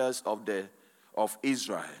elders of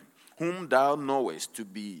Israel, whom thou knowest to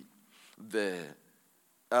be the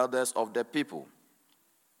elders of the people,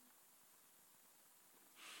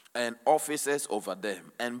 and officers over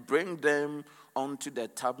them, and bring them unto the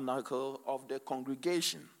tabernacle of the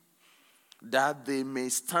congregation, that they may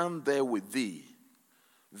stand there with thee."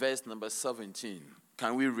 Verse number 17.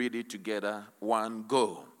 Can we read it together? 1,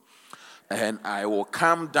 go. "And I will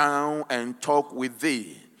come down and talk with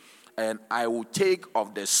thee, and I will take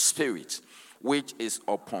of the Spirit which is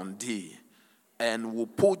upon thee, and will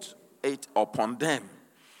put it upon them,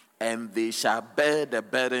 and they shall bear the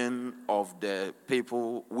burden of the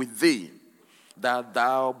people with thee, that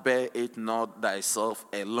thou bear it not thyself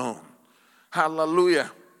alone."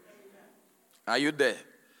 Hallelujah. Are you there?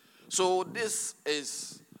 So this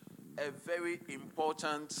is a very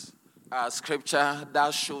important scripture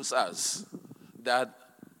that shows us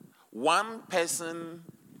that one person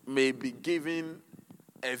may be given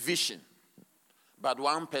a vision, but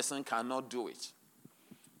one person cannot do it.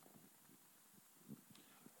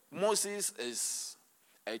 Moses is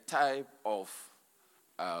a type of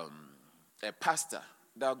a pastor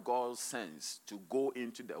that God sends to go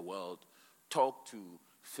into the world, talk to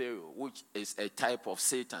Pharaoh, which is a type of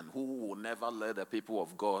Satan who will never let the people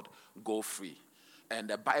of God go free. And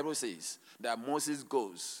the Bible says that Moses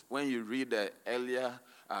goes, when you read the earlier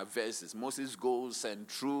verses, Moses goes and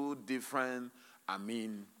through different,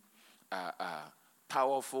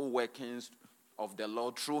 powerful workings of the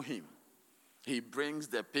Lord through him, he brings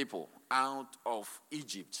the people out of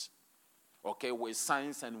Egypt. Okay, with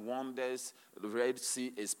signs and wonders, the Red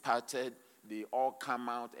Sea is parted, they all come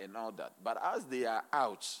out and all that. But as they are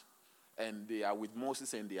out, and they are with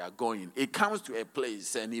Moses and they are going, it comes to a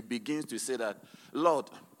place and he begins to say that, Lord,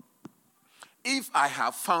 if I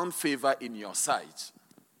have found favor in your sight,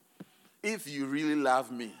 if you really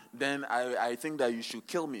love me, then I think that you should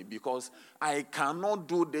kill me, because I cannot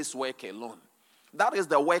do this work alone. That is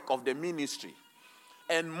the work of the ministry.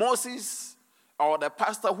 And Moses, or the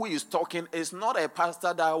pastor who is talking, is not a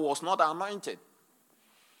pastor that was not anointed.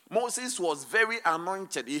 Moses was very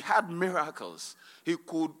anointed. He had miracles. He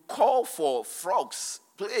could call for frogs,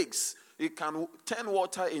 plagues. He can turn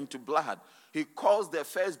water into blood. He caused the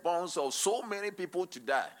firstborns of so many people to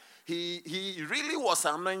die. He really was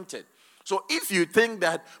anointed. So if you think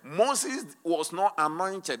that Moses was not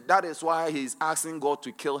anointed, that is why he's asking God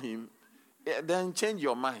to kill him, then change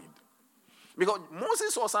your mind. Because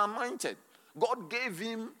Moses was anointed. God gave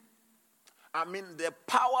him, the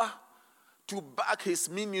power to back his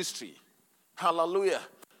ministry. Hallelujah.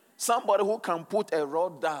 Somebody who can put a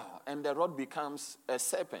rod down and the rod becomes a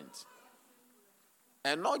serpent.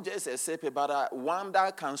 And not just a serpent, but one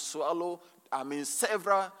that can swallow,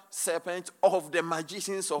 several serpents of the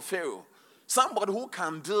magicians of Pharaoh. Somebody who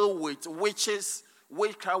can deal with witches,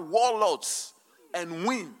 witchcraft, warlords, and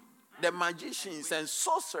win. The magicians and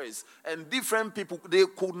sorcerers and different people, they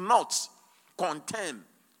could not contain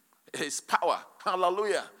his power.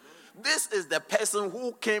 Hallelujah. This is the person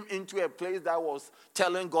who came into a place that was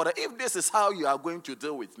telling God, if this is how you are going to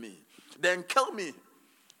deal with me, then kill me,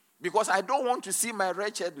 because I don't want to see my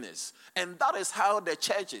wretchedness. And that is how the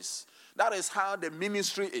church is. That is how the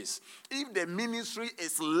ministry is. If the ministry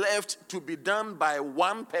is left to be done by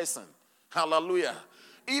one person, hallelujah,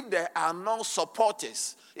 if there are no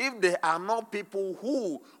supporters, if there are no people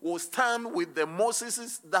who will stand with the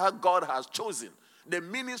Moses that God has chosen, the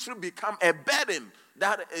ministry become a burden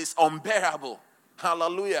that is unbearable.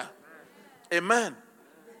 Hallelujah. Amen.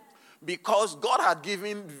 Because God had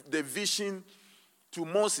given the vision to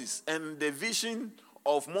Moses, and the vision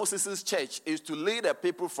of Moses' church is to lead the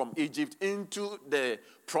people from Egypt into the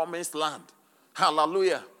promised land.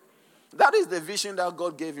 Hallelujah. That is the vision that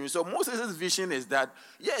God gave him. So Moses' vision is that,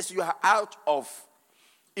 yes, you are out of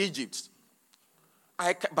Egypt,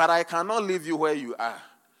 but I cannot leave you where you are,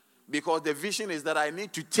 because the vision is that I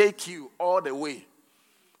need to take you all the way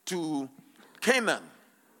to Canaan.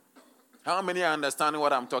 How many are understanding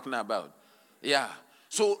what I'm talking about? Yeah.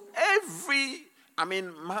 So every,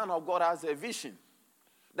 man of God has a vision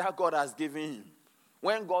that God has given him.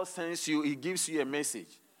 When God sends you, he gives you a message.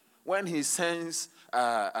 When he sends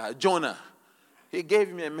Jonah, he gave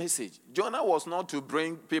him a message. Jonah was not to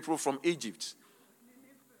bring people from Egypt.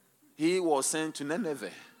 He was sent to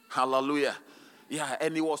Nineveh. Hallelujah. Yeah,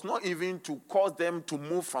 and he was not even to cause them to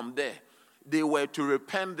move from there. They were to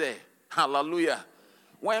repent there. Hallelujah.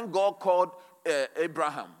 When God called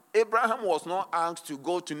Abraham was not asked to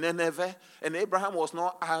go to Nineveh, and Abraham was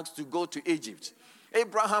not asked to go to Egypt.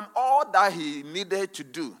 Abraham, all that he needed to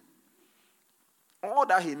do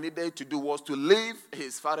was to leave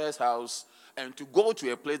his father's house and to go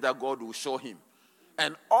to a place that God will show him.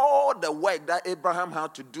 And all the work that Abraham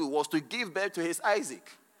had to do was to give birth to his Isaac.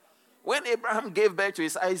 When Abraham gave birth to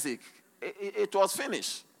his Isaac, it was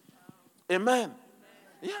finished. Amen.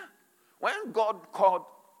 Yeah. When God called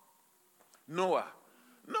Noah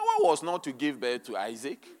was not to give birth to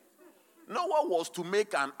Isaac. Noah was to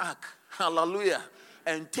make an ark. Hallelujah.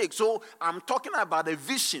 And take. So I'm talking about a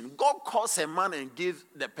vision. God calls a man and gives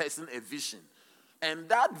the person a vision. And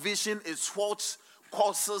that vision is what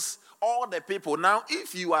causes all the people. Now,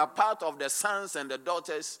 if you are part of the sons and the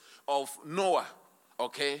daughters of Noah,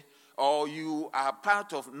 okay, or you are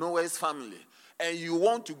part of Noah's family, and you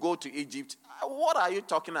want to go to Egypt, what are you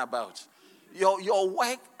talking about? Your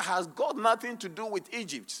work has got nothing to do with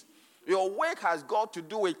Egypt. Your work has got to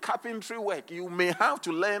do with carpentry work. You may have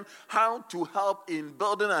to learn how to help in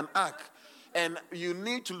building an ark. And you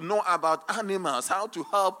need to know about animals, how to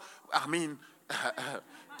help.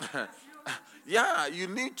 Yeah, you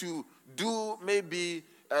need to do maybe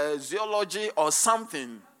zoology or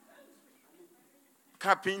something.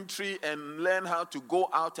 carpentry and learn how to go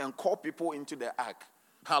out and call people into the ark.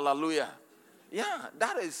 Hallelujah. Yeah,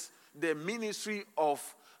 that is the ministry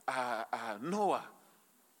of Noah.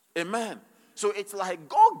 Amen. So it's like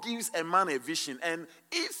God gives a man a vision. And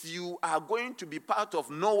if you are going to be part of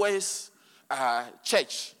Noah's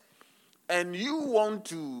church and you want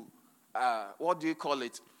to,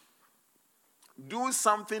 do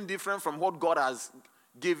something different from what God has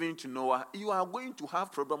given to Noah, you are going to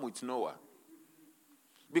have problem with Noah.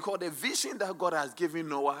 Because the vision that God has given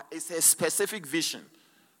Noah is a specific vision.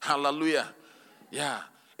 Hallelujah. Yeah.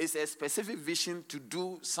 It's a specific vision to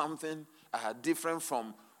do something different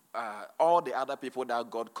from all the other people that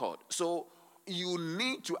God called. So you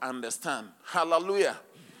need to understand. Hallelujah.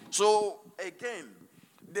 So again,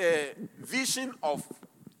 the vision of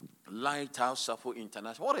Lighthouse Chapel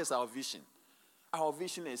International. What is our vision? Our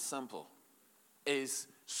vision is simple. It's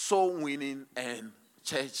soul winning and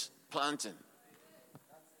church planting.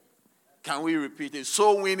 Can we repeat it?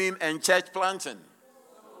 Soul winning and church planting.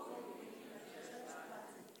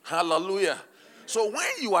 Hallelujah. So when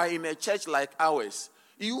you are in a church like ours,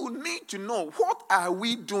 you need to know, what are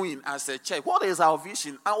we doing as a church? What is our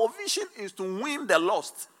vision? Our vision is to win the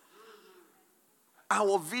lost.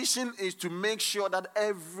 Our vision is to make sure that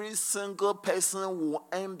every single person will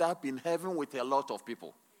end up in heaven with a lot of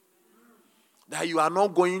people. That you are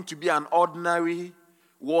not going to be an ordinary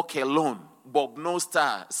walk alone, Bob No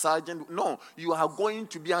Star, Sergeant. No, you are going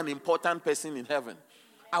to be an important person in heaven.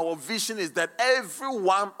 Our vision is that every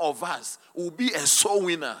one of us will be a soul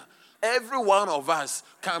winner. Every one of us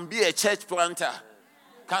can be a church planter.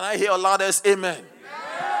 Can I hear a loudest amen?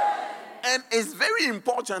 And it's very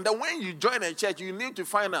important that when you join a church, you need to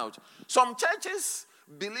find out. Some churches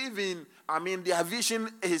believe in, their vision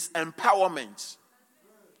is empowerment.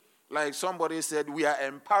 Like somebody said, we are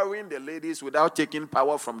empowering the ladies without taking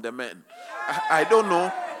power from the men. I don't know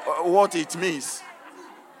what it means.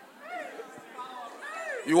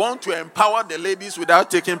 You want to empower the ladies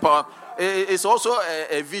without taking power. It's also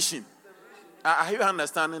a vision. Are you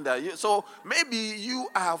understanding that? So maybe you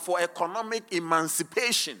are for economic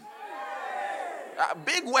emancipation. A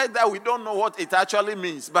big word that we don't know what it actually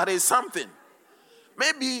means, but it's something.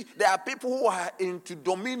 Maybe there are people who are into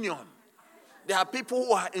dominion. There are people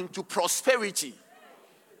who are into prosperity.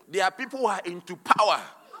 There are people who are into power.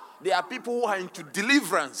 There are people who are into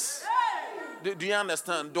deliverance. Do you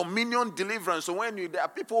understand? Dominion, deliverance. So when there are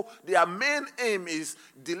people, their main aim is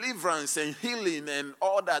deliverance and healing and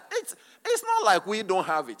all that. It's not like we don't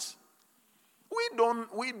have it.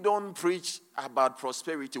 We don't preach about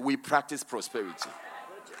prosperity. We practice prosperity.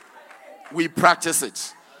 We practice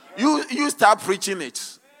it. You start preaching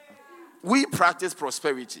it. We practice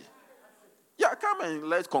prosperity. Yeah, come and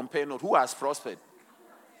let's compare note. Who has prospered?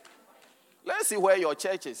 Let's see where your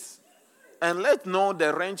church is. And let's know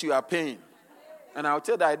the rent you are paying. And I'll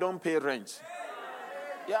tell you that I don't pay rent.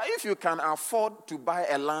 Yeah, if you can afford to buy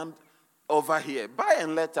a land over here, buy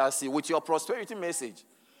and let us see with your prosperity message.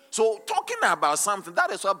 So talking about something,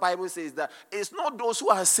 that is what Bible says, that it's not those who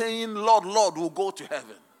are saying, Lord, Lord, will go to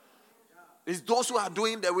heaven. It's those who are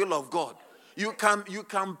doing the will of God. You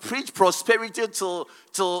can preach prosperity till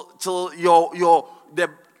the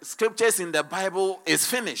scriptures in the Bible is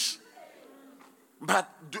finished. But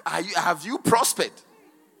have you prospered?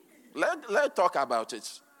 Let's talk about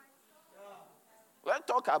it. Let's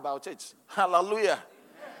talk about it. Hallelujah.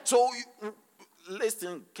 So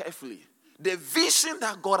listen carefully. The vision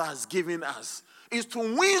that God has given us is to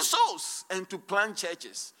win souls and to plant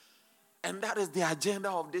churches. And that is the agenda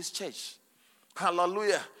of this church.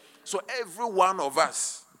 Hallelujah. So every one of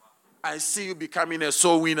us, I see you becoming a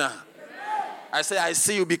soul winner. I say, I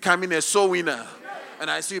see you becoming a soul winner. And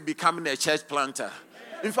I see you becoming a church planter.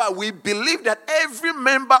 In fact, we believe that every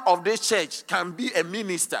member of this church can be a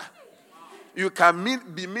minister. You can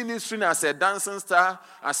be ministering as a dancing star,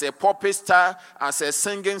 as a puppet star, as a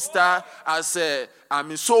singing star, as a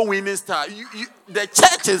soul winning star. The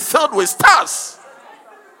church is filled with stars.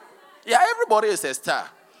 Yeah, everybody is a star.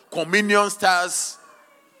 Communion stars,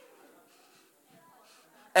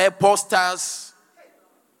 airport stars.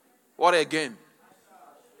 What again?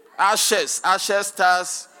 Ashes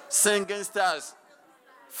stars, singing stars,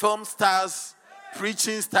 film stars,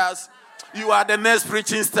 preaching stars. You are the next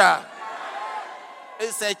preaching star.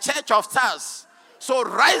 It's a church of stars. So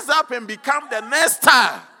rise up and become the next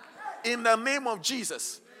star in the name of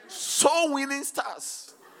Jesus. Soul winning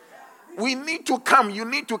stars. We need to come. You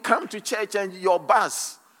need to come to church and your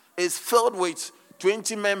bus is filled with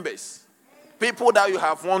 20 members. People that you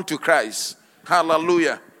have won to Christ.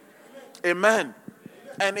 Hallelujah. Amen.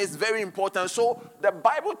 And it's very important. So the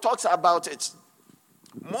Bible talks about it.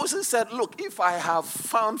 Moses said, look, if I have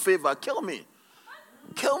found favor, kill me.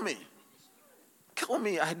 Kill me. Kill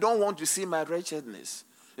me. I don't want to see my wretchedness.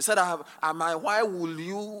 He said, why will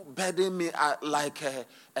you burden me like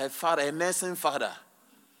a father, a nursing father?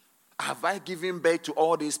 Have I given birth to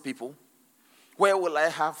all these people? Where will I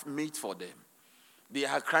have meat for them? They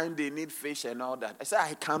are crying, they need fish and all that. I said,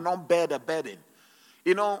 I cannot bear the burden.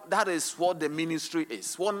 You know, that is what the ministry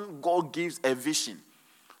is. When God gives a vision,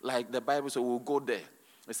 like the Bible says, we'll go there.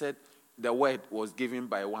 He said, the word was given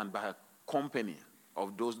by a company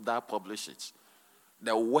of those that publish it.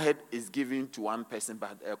 The word is given to one person,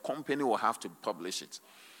 but a company will have to publish it.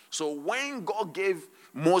 So when God gave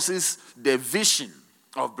Moses the vision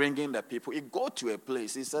of bringing the people, he got to a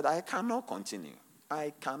place. He said, I cannot continue.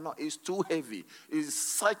 I cannot. It's too heavy. It's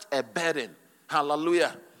such a burden.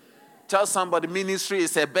 Hallelujah. Tell somebody, ministry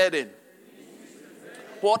is a burden.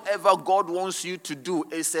 Whatever God wants you to do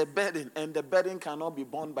is a burden, and the burden cannot be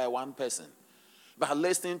borne by one person. But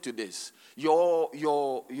listen to this.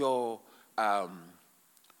 Your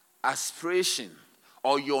aspiration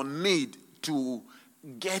or your need to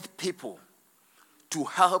get people to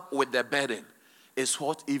help with the burden is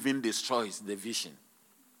what even destroys the vision.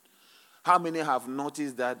 How many have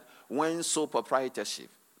noticed that when sole proprietorship,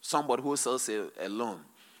 somebody who sells a loan,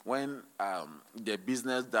 when the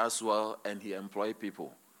business does well and he employs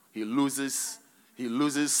people, he loses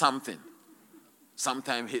something.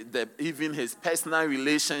 Sometimes even his personal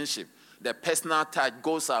relationship, the personal touch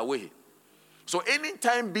goes away. So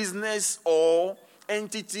anytime business or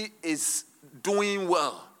entity is doing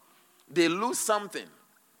well, they lose something.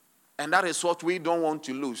 And that is what we don't want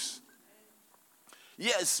to lose.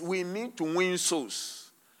 Yes, we need to win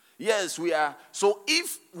souls. Yes, we are. So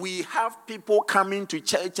if we have people coming to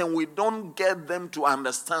church and we don't get them to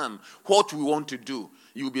understand what we want to do,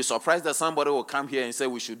 you'll be surprised that somebody will come here and say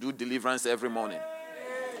we should do deliverance every morning.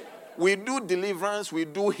 We do deliverance, we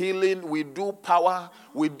do healing, we do power,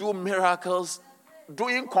 we do miracles,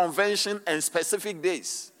 doing convention and specific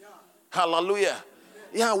days. Hallelujah.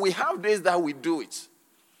 Yeah, we have days that we do it.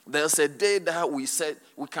 There's a day that we said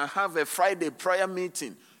we can have a Friday prayer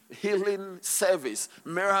meeting, healing service,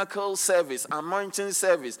 miracle service, anointing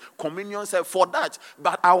service, communion service for that.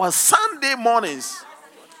 But our Sunday mornings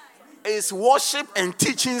is worship and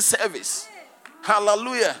teaching service.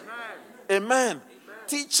 Hallelujah. Amen.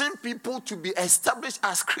 Teaching people to be established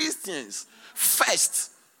as Christians first.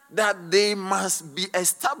 That they must be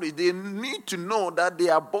established. They need to know that they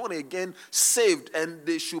are born again, saved, and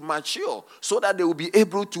they should mature so that they will be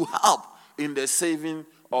able to help in the saving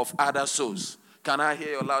of other souls. Can I hear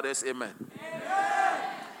your loudest amen? Amen.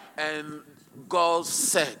 And God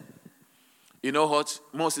said, you know what,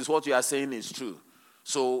 Moses, what you are saying is true.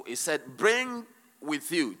 So he said, bring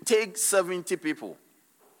with you, take 70 people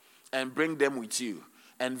and bring them with you.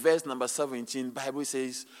 And verse number 17, Bible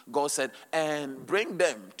says, God said, and bring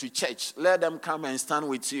them to church. Let them come and stand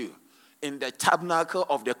with you in the tabernacle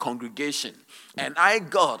of the congregation. And I,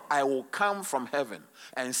 God, I will come from heaven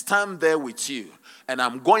and stand there with you. And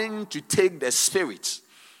I'm going to take the Spirit.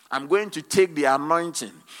 I'm going to take the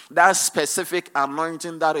anointing, that specific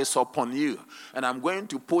anointing that is upon you. And I'm going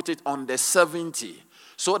to put it on the 70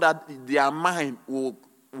 so that their mind will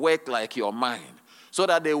work like your mind. So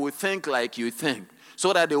that they will think like you think.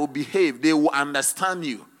 So that they will behave, they will understand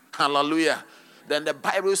you. Hallelujah. Then the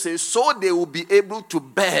Bible says, so they will be able to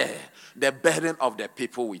bear the burden of the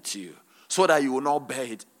people with you. So that you will not bear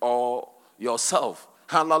it all yourself.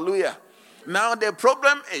 Hallelujah. Now the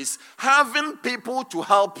problem is having people to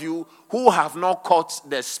help you who have not caught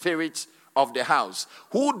the spirit of the house,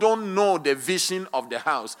 who don't know the vision of the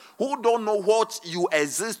house, who don't know what you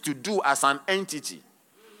exist to do as an entity,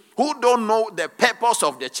 who don't know the purpose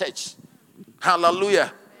of the church.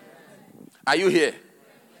 Hallelujah. Are you here?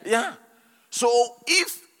 Yeah. So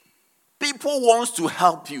if people want to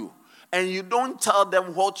help you and you don't tell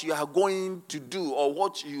them what you are going to do or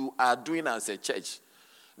what you are doing as a church,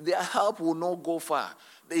 their help will not go far.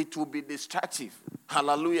 It will be destructive.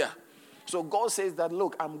 Hallelujah. So God says that,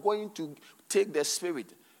 look, I'm going to take the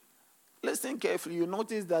Spirit. Listen carefully. You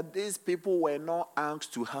notice that these people were not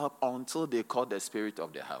asked to help until they caught the spirit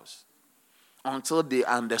of the house. Until they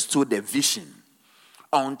understood the vision.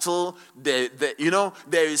 Until there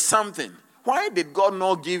is something. Why did God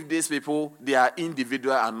not give these people their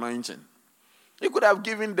individual anointing? He could have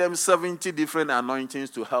given them 70 different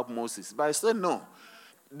anointings to help Moses. But I said no.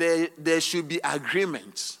 There should be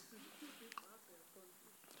agreement.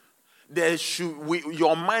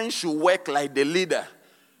 Your mind should work like the leader.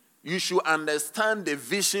 You should understand the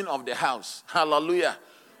vision of the house. Hallelujah.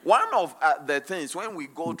 One of the things, when we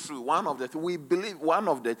go through, one of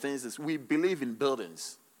the things is we believe in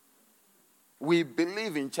buildings. We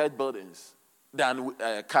believe in church buildings than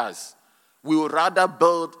cars. We would rather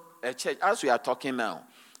build a church. As we are talking now,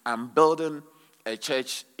 I'm building a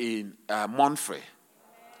church in Montfrey.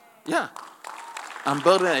 Yeah. I'm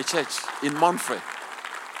building a church in Montfrey.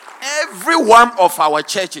 Every one of our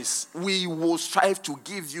churches, we will strive to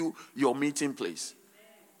give you your meeting place.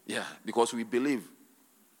 Yeah, because we believe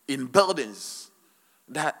in buildings,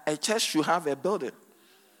 that a church should have a building.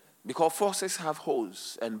 Because foxes have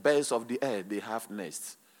holes and birds of the air, they have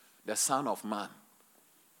nests. The Son of Man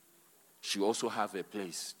should also have a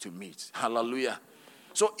place to meet. Hallelujah.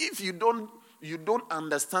 So if you don't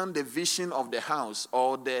understand the vision of the house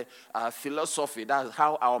or the philosophy, that's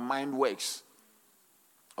how our mind works,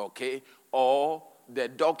 okay, or the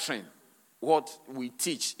doctrine, what we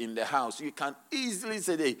teach in the house, you can easily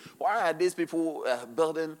say, hey, why are these people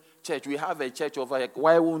building church? We have a church over here.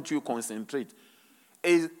 Why won't you concentrate?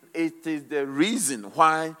 It is the reason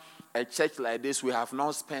why a church like this, we have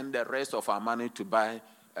not spent the rest of our money to buy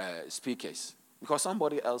speakers. Because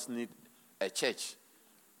somebody else needs a church.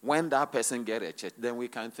 When that person gets a church, then we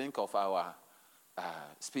can think of our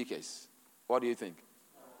speakers. What do you think?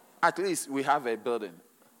 At least we have a building.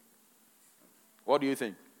 What do you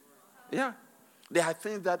think? Yeah. There are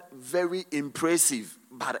things that are very impressive,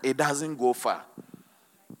 but it doesn't go far.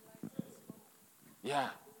 Yeah.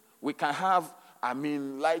 We can have,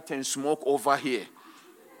 light and smoke over here.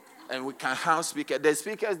 And we can have speakers. The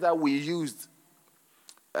speakers that we used,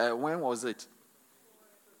 when was it?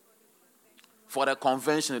 For the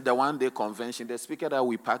convention, the one-day convention, the speaker that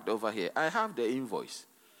we packed over here, I have the invoice.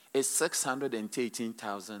 It's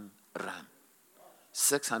 618,000 rand.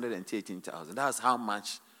 618,000. That's how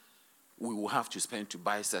much we will have to spend to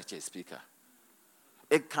buy such a speaker.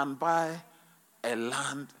 It can buy a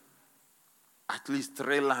land, at least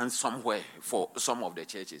 3 lands somewhere for some of the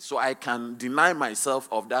churches. So I can deny myself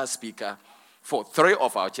of that speaker for 3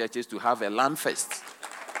 of our churches to have a land fest.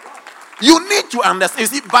 You need to understand.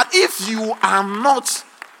 See, but if you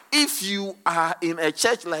are in a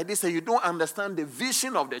church like this and you don't understand the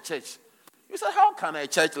vision of the church, you say, how can a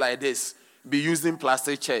church like this be using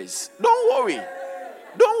plastic chairs? Don't worry.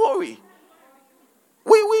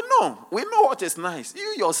 We know what is nice.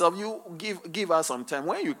 You yourself, you give us some time.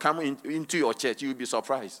 When you come into your church, you'll be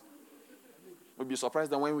surprised. You'll be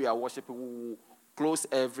surprised that when we are worshiping, we will close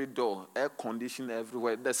every door, air conditioned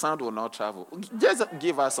everywhere. The sound will not travel. Just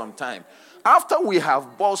give us some time. After we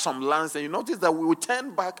have bought some lands, and you notice that we will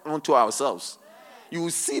turn back onto ourselves. You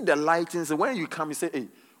will see the lightings. So when you come, you say, hey,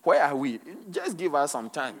 where are we? Just give us some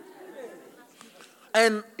time.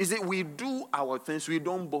 And you see, we do our things. We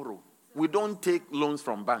don't borrow. We don't take loans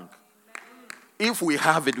from bank. If we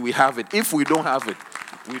have it, we have it. If we don't have it,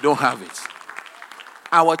 we don't have it.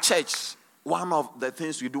 Our church, one of the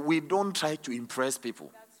things we do, we don't try to impress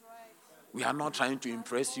people. That's right. We are not trying to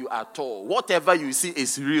impress you at all. Whatever you see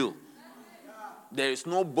is real. There is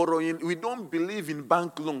no borrowing. We don't believe in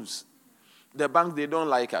bank loans. The bank, they don't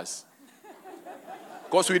like us.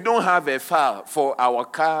 Because we don't have a file for our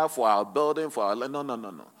car, for our building, for our...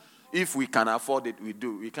 No. If we can afford it, we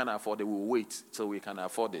do. We can't afford it, we'll wait till we can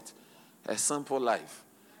afford it. A simple life.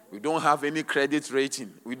 We don't have any credit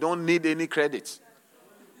rating. We don't need any credit.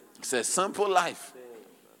 It's a simple life.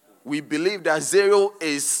 We believe that 0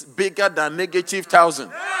 is bigger than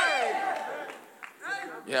 -1,000.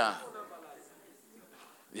 Yeah.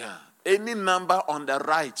 Any number on the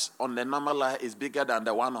right, on the number line, is bigger than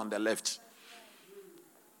the one on the left.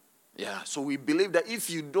 Yeah. So we believe that if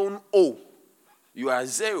you don't owe, you are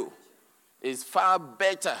 0. It's far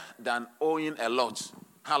better than owing a lot.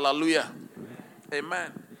 Hallelujah.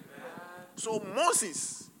 Amen. So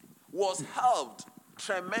Moses was helped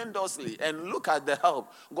tremendously. And look at the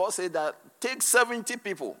help. God said that take 70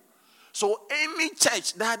 people. So any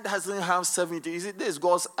church that doesn't have 70, you see, this is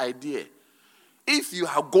God's idea. If you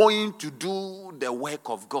are going to do the work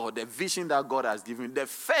of God, the vision that God has given, the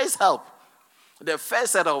first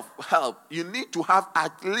set of help, you need to have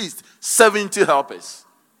at least 70 helpers.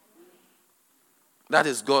 That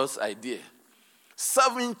is God's idea.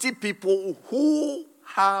 70 people who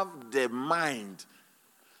have the mind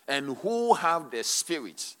and who have the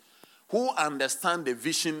spirit, who understand the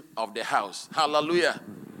vision of the house. Hallelujah.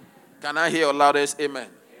 Can I hear your loudest amen?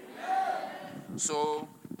 Amen. So,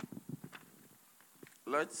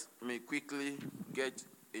 let me quickly get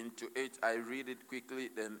into it. I read it quickly,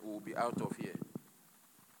 then we'll be out of here.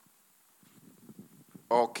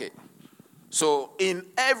 Okay. So, in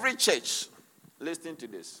every church, listen to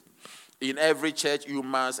this. In every church, you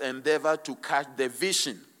must endeavor to catch the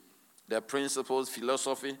vision the principles,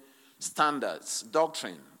 philosophy, standards,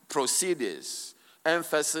 doctrine, procedures,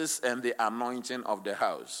 emphasis, and the anointing of the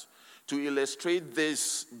house. To illustrate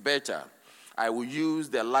this better, I will use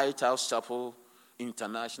the Lighthouse Chapel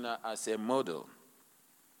International as a model.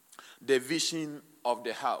 The vision of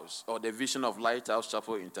the house, or the vision of Lighthouse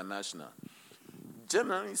Chapel International.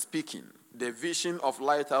 Generally speaking, the vision of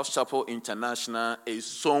Lighthouse Chapel International is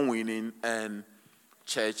soul winning and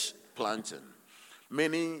church planting.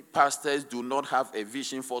 Many pastors do not have a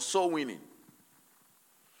vision for soul winning.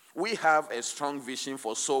 We have a strong vision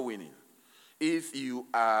for soul winning. If you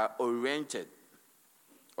are oriented,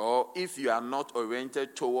 or if you are not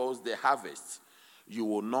oriented towards the harvest, you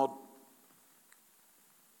will not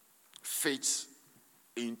fit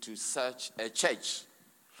into such a church.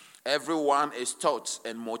 Everyone is taught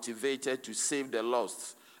and motivated to save the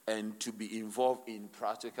lost and to be involved in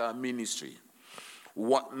practical ministry.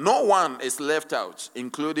 No one is left out,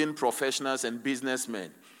 including professionals and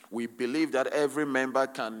businessmen. We believe that every member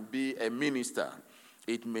can be a minister.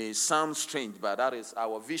 It may sound strange, but that is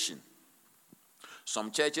our vision. Some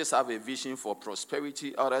churches have a vision for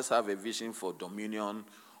prosperity. Others have a vision for dominion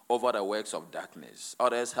over the works of darkness.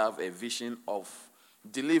 Others have a vision of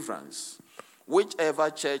deliverance. Whichever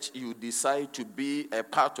church you decide to be a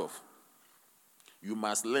part of, you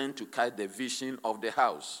must learn to catch the vision of the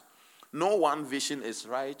house. No one vision is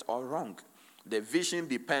right or wrong. The vision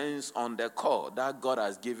depends on the call that God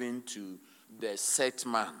has given to the set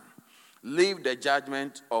man. Leave the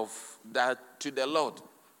judgment of that to the Lord.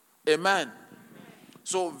 Amen.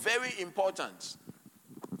 So very important.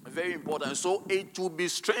 Very important. So it will be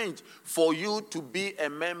strange for you to be a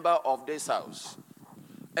member of this house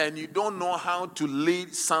and you don't know how to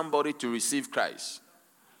lead somebody to receive Christ.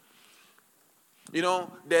 You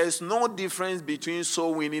know, there's no difference between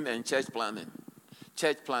soul winning and church planting.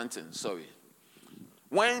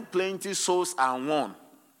 When plenty souls are won,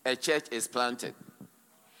 a church is planted.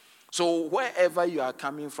 So wherever you are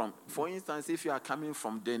coming from, for instance, if you are coming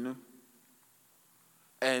from Denu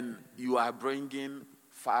and you are bringing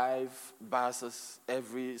 5 buses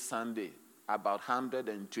every Sunday, about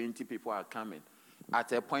 120 people are coming.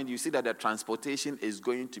 At a point, you see that the transportation is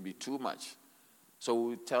going to be too much. So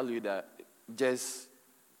we'll tell you that just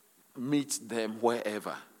meet them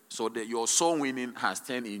wherever. So that your soul winning has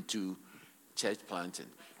turned into church planting.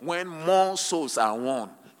 When more souls are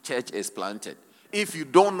won, church is planted. If you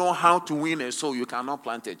don't know how to win a soul, you cannot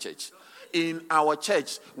plant a church. In our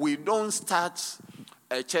church, we don't start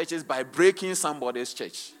churches by breaking somebody's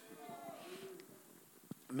church.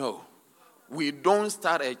 No. We don't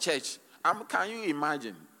start a church. Can you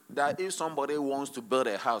imagine that if somebody wants to build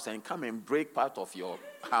a house and come and break part of your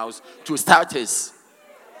house to start his?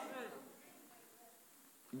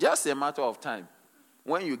 Just a matter of time.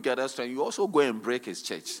 When you get a strength, you also go and break his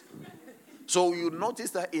church. So you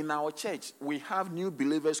notice that in our church, we have new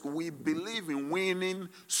believers. We believe in winning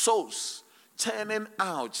souls, turning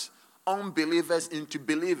out unbelievers into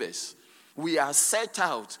believers. We are set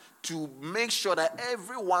out to make sure that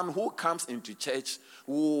everyone who comes into church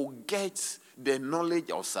will get the knowledge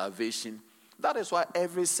of salvation. That is why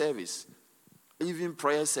every service, even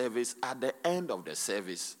prayer service, at the end of the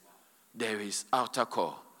service, there is altar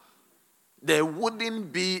call. There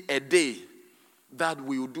wouldn't be a day that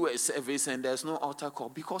we will do a service and there's no altar call,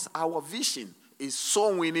 because our vision is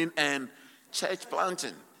soul winning and church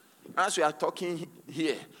planting. As we are talking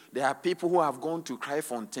here, there are people who have gone to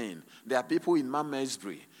Cryfontaine. There are people in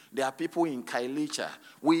Mamesbury. There are people in Kailicha.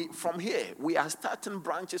 From here, we are starting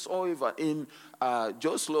branches all over in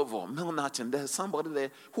Joslovo, Milnerton. There's somebody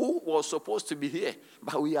there who was supposed to be here,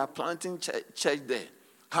 but we are planting church there.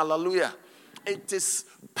 Hallelujah. It is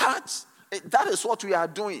that is what we are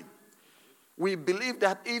doing. We believe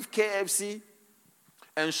that if KFC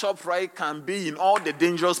and ShopRite can be in all the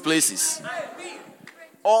dangerous places,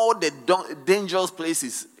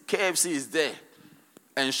 KFC is there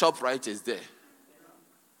and ShopRite is there.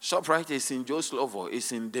 ShopRite is in Joslovo,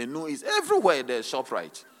 it's in Denu, it's everywhere there's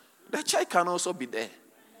ShopRite. The church can also be there.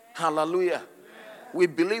 Hallelujah. We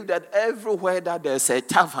believe that everywhere that there's a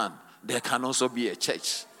tavern, there can also be a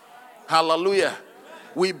church. Hallelujah.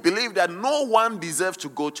 We believe that no one deserves to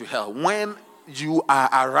go to hell when you are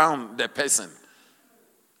around the person.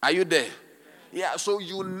 Are you there? Yeah, so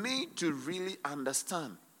you need to really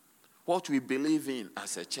understand what we believe in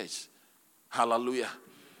as a church. Hallelujah.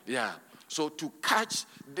 Yeah. So to catch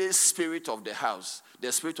this spirit of the house,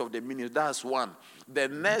 the spirit of the ministry, that's one. The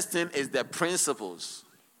next thing is the principles.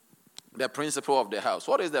 The principle of the house.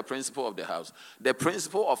 What is the principle of the house? The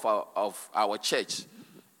principle of our church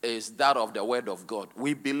is that of the word of God.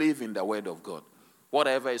 We believe in the word of God.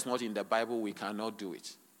 Whatever is not in the Bible, we cannot do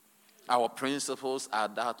it. Our principles are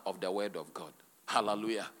that of the word of God.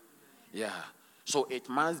 Hallelujah. Yeah. So it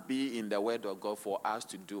must be in the word of God for us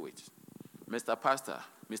to do it. Mr. Pastor,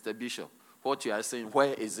 Mr. Bishop, what you are saying,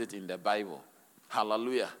 where is it in the Bible?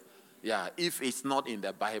 Hallelujah. Yeah. If it's not in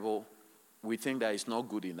the Bible, we think that it's not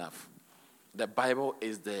good enough. The Bible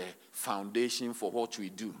is the foundation for what we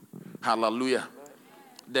do. Hallelujah.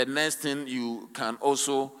 The next thing you can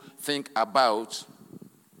also think about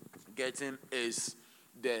getting is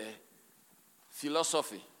the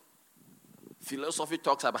philosophy. Philosophy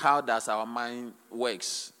talks about how does our mind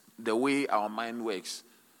works, the way our mind works.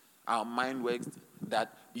 Our mind works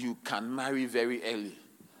that you can marry very early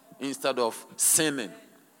instead of sinning.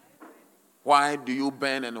 Why do you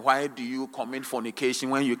burn and why do you commit fornication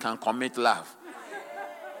when you can commit love?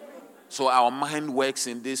 So our mind works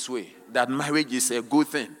in this way, that marriage is a good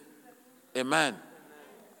thing. Amen.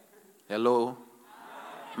 Hello?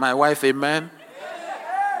 My wife, amen?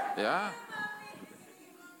 Yeah.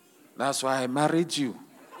 That's why I married you.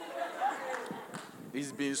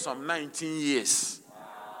 It's been some 19 years.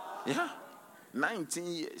 Yeah. 19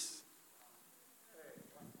 years.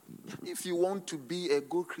 If you want to be a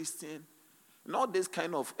good Christian, not this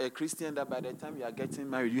kind of a Christian that by the time you are getting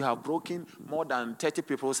married, you have broken more than 30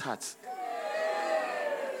 people's hearts.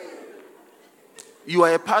 You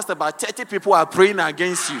are a pastor, but 30 people are praying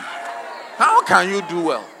against you. How can you do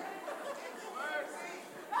well?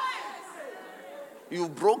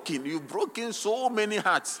 You've broken so many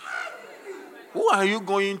hearts. Who are you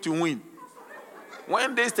going to win?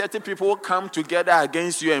 When these 30 people come together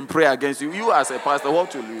against you and pray against you, you as a pastor,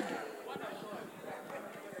 what will you do?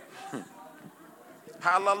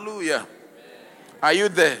 Hallelujah. Are you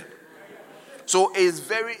there? So it's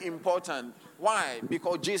very important. Why?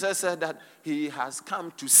 Because Jesus said that he has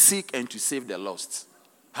come to seek and to save the lost.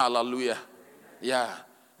 Hallelujah. Yeah.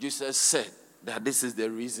 Jesus said that this is the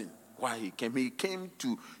reason why he came. He came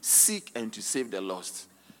to seek and to save the lost.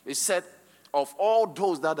 He said, of all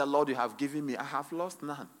those that the Lord you have given me, I have lost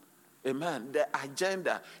none. Amen. The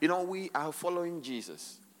agenda. We are following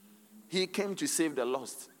Jesus. He came to save the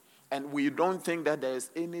lost. And we don't think that there is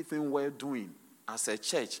anything we're doing as a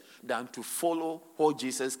church than to follow what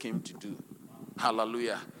Jesus came to do.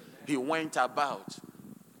 Hallelujah. He went about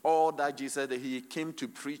all that Jesus did. He came to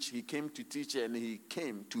preach, he came to teach, and he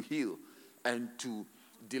came to heal and to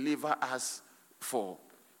deliver us for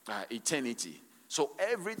eternity. So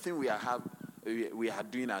everything we are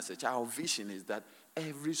doing as a church, our vision is that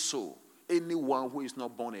every soul, anyone who is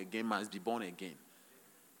not born again must be born again.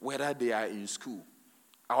 Whether they are in school,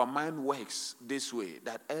 our mind works this way,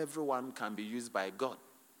 that everyone can be used by God.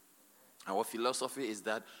 Our philosophy is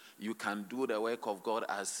that you can do the work of God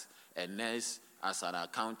as a nurse, as an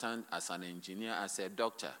accountant, as an engineer, as a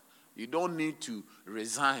doctor. You don't need to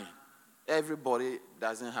resign. Everybody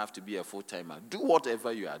doesn't have to be a full-timer. Do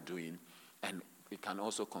whatever you are doing, and it can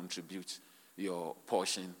also contribute your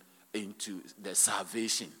portion into the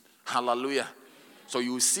salvation. Hallelujah. So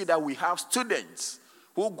you see that we have students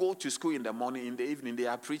who go to school in the morning, in the evening, they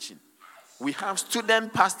are preaching. We have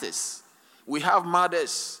student pastors. We have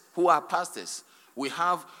mothers who are pastors. We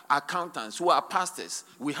have accountants who are pastors.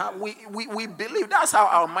 We believe that's how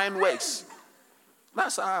our mind works.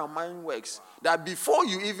 That's how our mind works. That before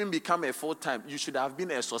you even become a full-time, you should have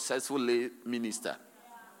been a successful lay minister.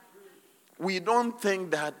 We don't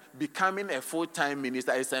think that becoming a full-time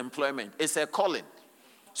minister is employment. It's a calling.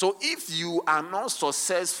 So if you are not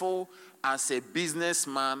successful as a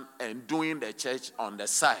businessman and doing the church on the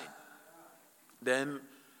side, then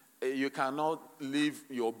you cannot leave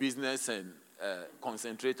your business and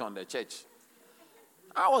concentrate on the church.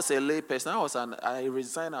 I was a lay person. I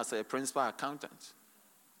resigned as a principal accountant.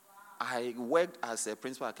 I worked as a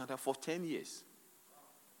principal accountant for 10 years.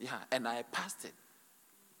 Yeah, and I pastored.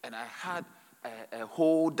 And I had a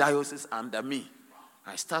whole diocese under me.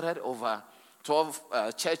 I started over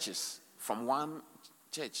 12 churches from one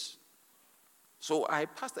church. So I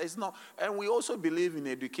pastor. It's not, and we also believe in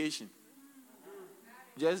education.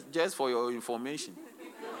 Just for your information.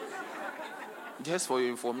 Just for your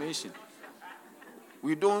information.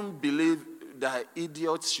 We don't believe that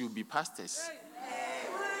idiots should be pastors.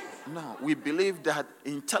 No, we believe that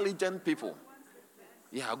intelligent people,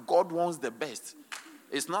 God wants the best.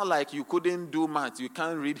 It's not like you couldn't do math, you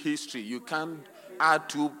can't read history, you can't add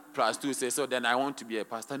 2 + 2, say, so then I want to be a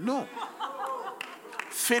pastor. No.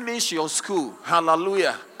 Finish your school.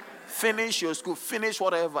 Hallelujah. Finish your school. Finish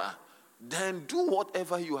whatever. Then do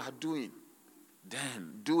whatever you are doing.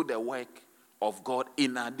 Then do the work of God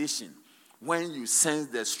in addition. When you sense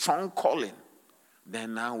the strong calling,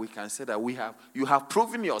 then now we can say that you have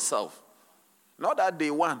proven yourself. Not that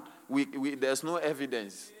day one, there's no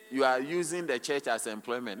evidence. You are using the church as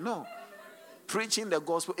employment. No. Preaching the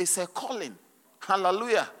gospel is a calling.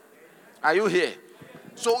 Hallelujah. Are you here?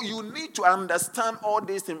 So you need to understand all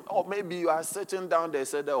these things. Or maybe you are sitting down there and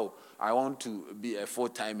said, oh, I want to be a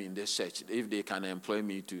full-time in this church. If they can employ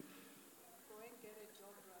me to.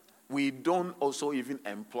 We don't also even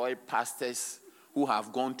employ pastors who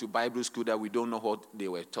have gone to Bible school that we don't know what they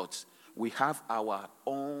were taught. We have our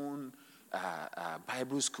own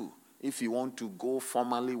Bible school. If you want to go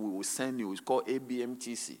formally, we will send you. It's called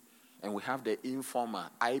ABMTC. And we have the informal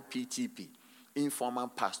IPTP, Informal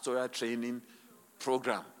Pastoral Training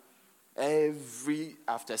Program. Every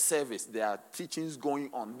after service, there are teachings going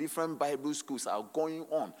on. Different Bible schools are going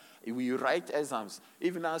on. We write exams.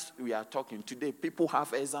 Even as we are talking today, people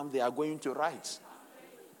have exams they are going to write.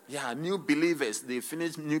 Yeah, new believers, they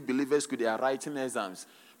finish new believers school, they are writing exams.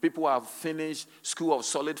 People have finished School of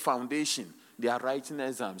Solid Foundation, they are writing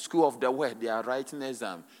exams. School of the Word, they are writing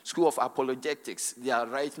exams. School of Apologetics, they are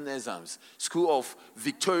writing exams. School of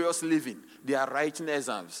Victorious Living, they are writing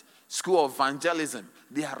exams. School of Evangelism,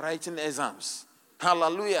 they are writing exams.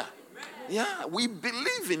 Hallelujah. Yeah, we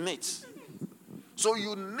believe in it. So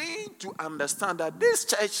you need to understand that this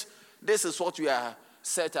church, this is what we are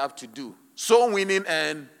set up to do. Soul winning,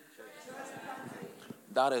 and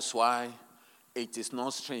that is why it is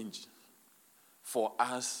not strange for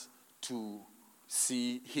us to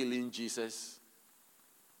see Healing Jesus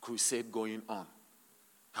crusade going on.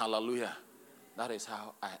 Hallelujah. That is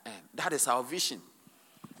how I am. That is our vision.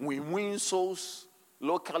 We win souls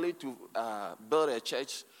locally to build a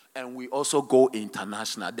church, and we also go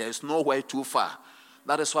international. There's nowhere too far.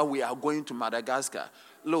 That is why we are going to Madagascar.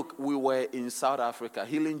 Look, we were in South Africa.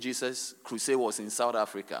 Healing Jesus crusade was in South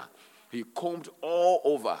Africa. He combed all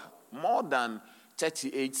over, more than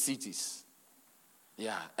 38 cities.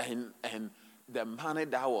 Yeah, and the money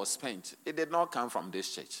that was spent, it did not come from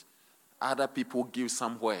this church. Other people give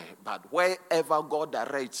somewhere. But wherever God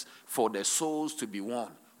directs for the souls to be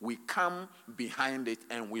won, we come behind it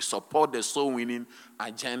and we support the soul winning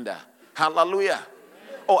agenda. Hallelujah.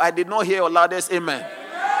 Oh, I did not hear your loudest amen.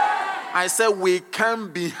 I said we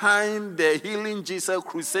come behind the Healing Jesus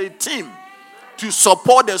crusade team to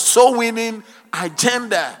support the soul winning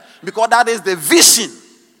agenda, because that is the vision.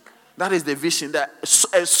 That is the vision, that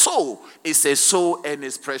a soul is a soul and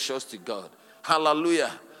is precious to God.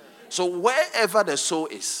 Hallelujah. So wherever the soul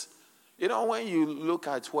is, you know, when you look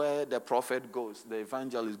at where the prophet goes, the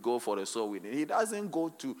evangelist go for the soul winning, he doesn't go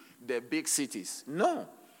to the big cities. No.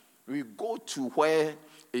 We go to where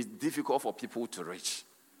it's difficult for people to reach.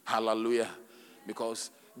 Hallelujah. Because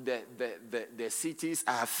the cities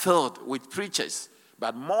are filled with preachers,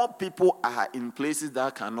 but more people are in places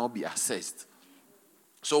that cannot be accessed.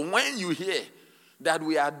 So when you hear that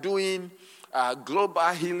we are doing Global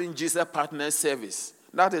Healing Jesus Partner Service,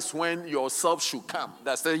 that is when yourself should come.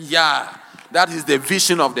 That's that is the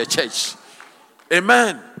vision of the church.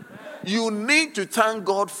 Amen. You need to thank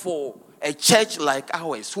God for a church like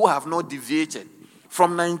ours who have not deviated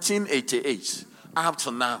from 1988 up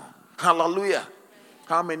to now. Hallelujah.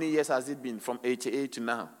 How many years has it been from 88 to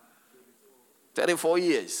now? 34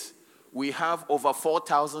 years. We have over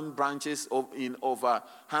 4,000 branches in over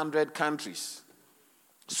 100 countries.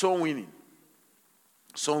 Soul winning.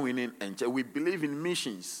 Soul winning. And we believe in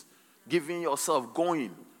missions. Giving yourself,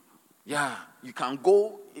 going. Yeah, you can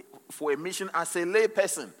go for a mission as a lay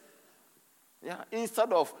person. Yeah,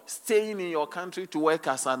 instead of staying in your country to work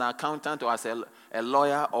as an accountant or as a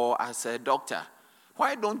lawyer or as a doctor,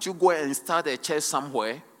 why don't you go and start a church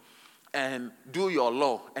somewhere and do your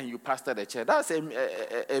law and you pastor the church? That's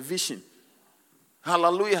a vision.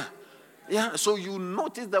 Hallelujah. Yeah, so you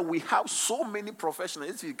notice that we have so many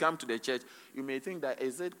professionals. If you come to the church, you may think that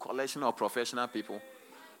is it collection of professional people?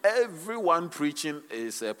 Everyone preaching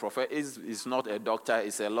is a is not a doctor,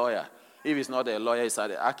 is a lawyer. If it's not a lawyer, it's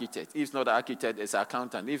an architect. If it's not an architect, it's an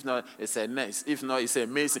accountant. If not, it's a nurse. If not, it's a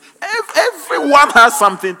mason. Everyone has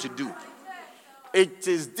something to do. It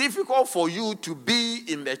is difficult for you to be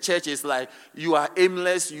in the church. It's like you are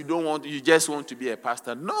aimless. You just want to be a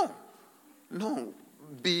pastor. No.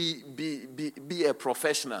 Be a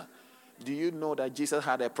professional. Do you know that Jesus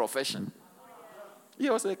had a profession? He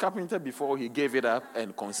was a carpenter before he gave it up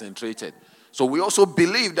and concentrated. So we also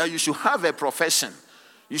believe that you should have a profession.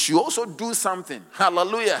 You should also do something.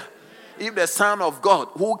 Hallelujah. If the Son of God,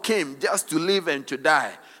 who came just to live and to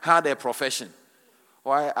die, had a profession,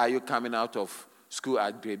 why are you coming out of school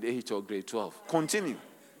at grade 8 or grade 12? Continue.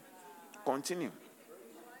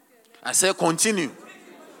 I say continue.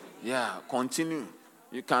 Yeah, continue.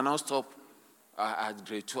 You cannot stop at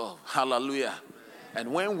grade 12. Hallelujah.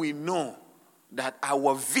 And when we know that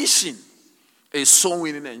our vision It's soul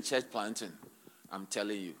winning and church planting. I'm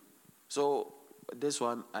telling you. So this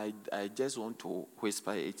one, I just want to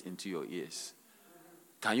whisper it into your ears.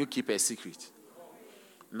 Can you keep a secret?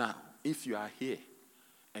 Now, if you are here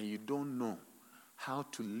and you don't know how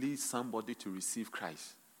to lead somebody to receive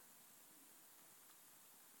Christ,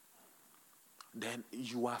 then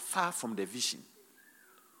you are far from the vision.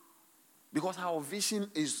 Because our vision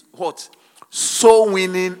is what? Soul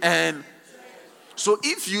winning. And so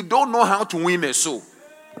if you don't know how to win a soul,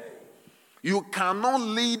 you cannot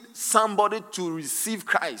lead somebody to receive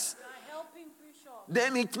Christ,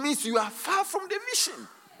 then it means you are far from the vision.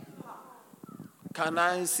 Can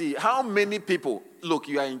I see how many people, look,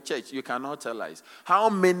 you are in church, you cannot tell lies. How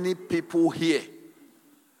many people here,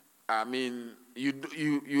 I mean,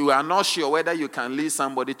 you are not sure whether you can lead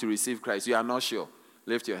somebody to receive Christ. You are not sure.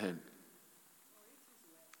 Lift your hand.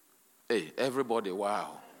 Hey, everybody,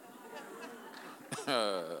 wow.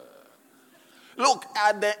 Look,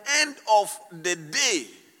 at the end of the day,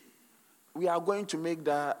 we are going to make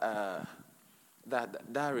that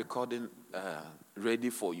recording ready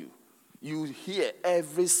for you. You hear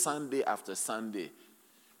every Sunday after Sunday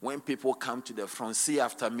when people come to the front, say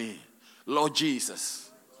after me, Lord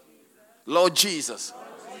Jesus, Lord Jesus,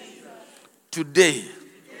 today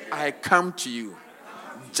I come to you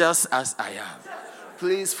just as I am.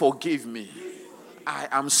 Please forgive me. I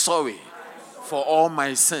am sorry for all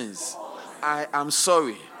my sins. I am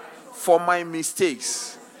sorry for my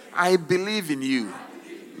mistakes. I believe in you.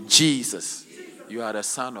 Jesus, you are the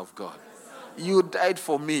Son of God. You died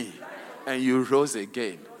for me and you rose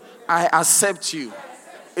again. I accept you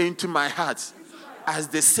into my heart as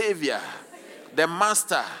the Savior, the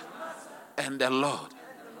Master, and the Lord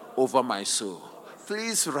over my soul.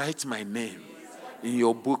 Please write my name in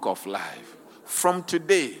your book of life. From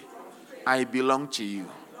today, I belong to you.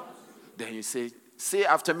 Then you say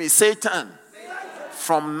after me, Satan,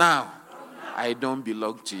 from now, I don't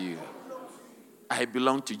belong to you. I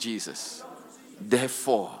belong to Jesus.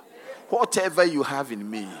 Therefore, whatever you have in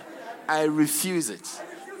me, I refuse it.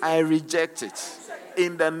 I reject it.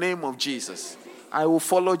 In the name of Jesus, I will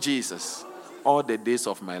follow Jesus all the days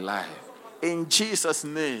of my life. In Jesus'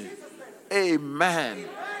 name, amen.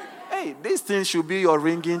 Hey, this thing should be your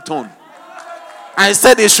ringing tone. I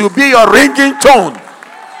said it should be your ringing tone.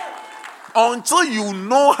 Until you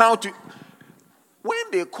know how to. When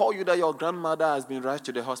they call you that your grandmother has been rushed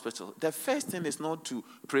to the hospital, the first thing is not to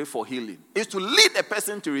pray for healing. It's to lead a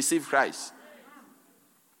person to receive Christ.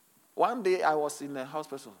 One day I was in the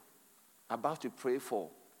hospital about to pray for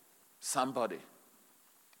somebody.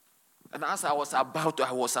 And as I was about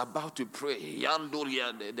to pray.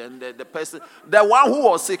 Then the person, the one who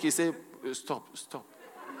was sick, he said, stop.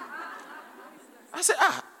 I said,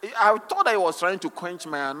 I thought I was trying to quench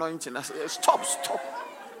my anointing. I said, stop.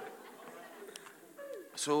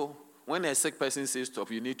 So when a sick person says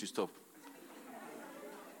stop, you need to stop.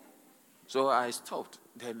 So I stopped.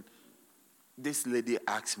 Then this lady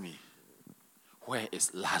asked me, where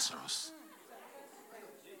is Lazarus?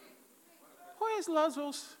 Where is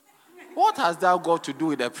Lazarus? What has that got to do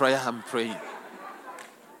with the prayer I'm praying?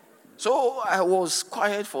 So I was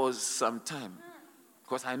quiet for some time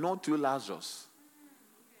because I know two Lazarus.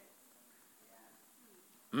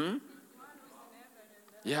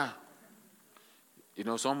 Yeah. You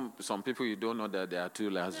know, some people you don't know that there are two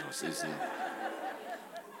Lazarus. You see.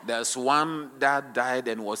 There's one that died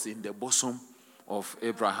and was in the bosom of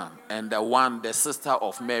Abraham, and the sister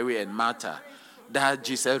of Mary and Martha, that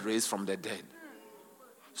Jesus raised from the dead.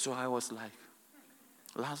 So I was like,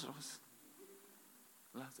 Lazarus.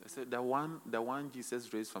 I said, the one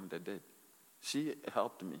Jesus raised from the dead. She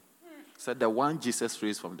helped me. Said the one Jesus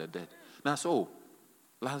raised from the dead. Now, so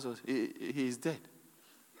Lazarus, he is dead.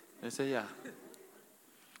 I said, yeah.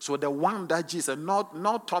 So the one that Jesus,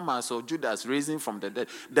 not Thomas or Judas raising from the dead,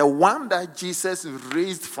 the one that Jesus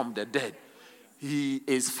raised from the dead, he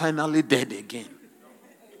is finally dead again.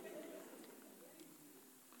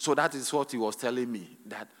 So that is what he was telling me,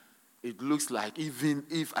 that it looks like even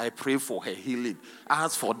if I pray for her healing,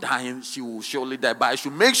 as for dying, she will surely die. But I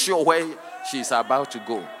should make sure where she's about to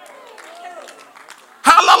go.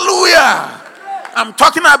 Hallelujah! I'm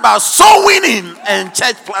talking about soul winning and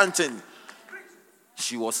church planting.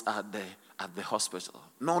 She was at the hospital,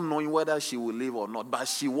 not knowing whether she will live or not, but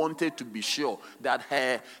she wanted to be sure that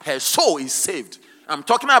her soul is saved. I'm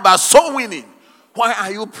talking about soul winning. Why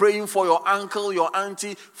are you praying for your uncle, your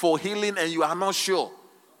auntie for healing and you are not sure?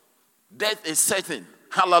 Death is certain.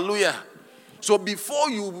 Hallelujah. So before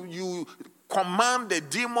you command the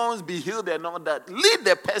demons be healed and all that, lead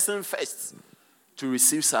the person first to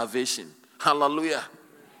receive salvation. Hallelujah.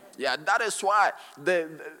 Yeah, that is why,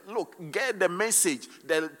 look, get the message,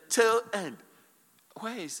 the tail end.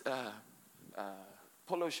 Where is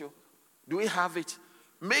Polo Show? Do we have it?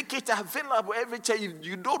 Make it available every time.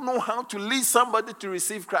 You don't know how to lead somebody to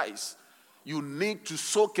receive Christ. You need to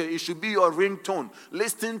soak it. It should be your ringtone.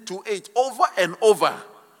 Listen to it over and over.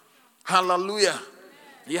 Hallelujah.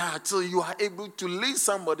 Yeah, till you are able to lead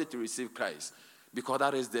somebody to receive Christ. Because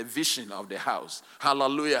that is the vision of the house.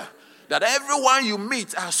 Hallelujah. That everyone you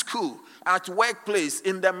meet at school, at workplace,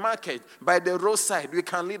 in the market, by the roadside, we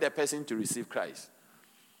can lead a person to receive Christ.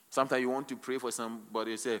 Sometimes you want to pray for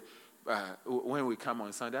somebody, say, when we come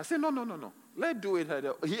on Sunday, I say, no. Let's do it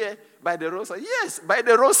here by the roadside. Yes, by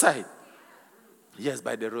the roadside. Yes,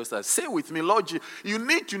 by the roadside. Say with me, Lord, you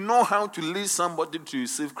need to know how to lead somebody to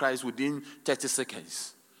receive Christ within 30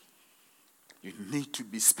 seconds. You need to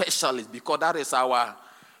be specialist because that is our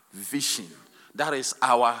vision. That is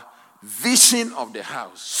our vision of the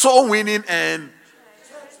house. Soul winning, and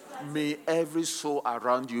may every soul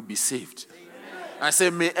around you be saved. Amen. I say,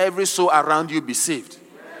 may every soul around you be saved.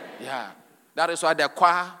 Amen. Yeah. That is why the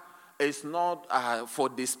choir is not for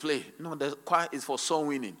display. No, the choir is for soul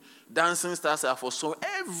winning. Dancing stars are for soul.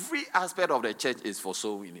 Every aspect of the church is for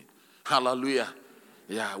soul winning. Hallelujah.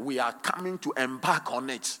 Yeah, we are coming to embark on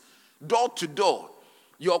it. Door to door,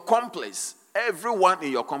 your complex, everyone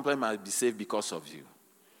in your complex must be saved because of you.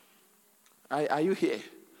 Are you here?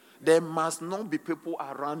 There must not be people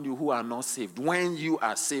around you who are not saved. When you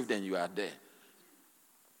are saved and you are there.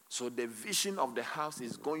 So the vision of the house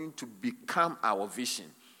is going to become our vision.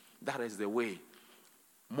 That is the way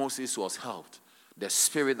Moses was helped. The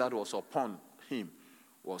spirit that was upon him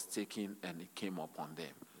was taken and it came upon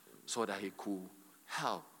them so that he could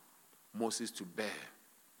help Moses to bear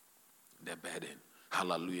the burden.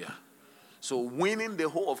 Hallelujah. So winning the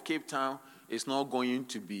whole of Cape Town is not going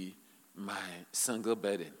to be my single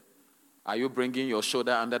burden. Are you bringing your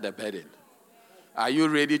shoulder under the burden? Are you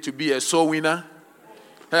ready to be a soul winner?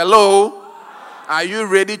 Hello? Are you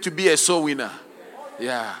ready to be a soul winner?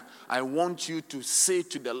 Yeah. I want you to say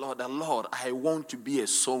to the Lord, I want to be a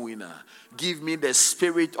soul winner. Give me the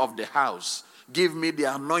spirit of the house. Give me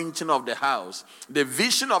the anointing of the house. The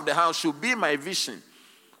vision of the house should be my vision.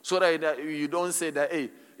 So that you don't say that, hey,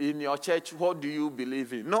 in your church, what do you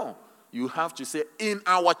believe in? No. You have to say, in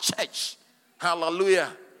our church. Hallelujah.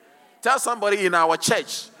 Tell somebody, in our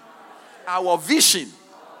church, our vision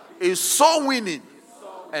is soul winning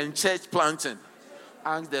and church planting.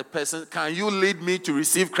 Ask the person, can you lead me to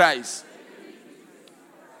receive Christ?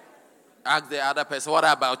 Ask the other person, what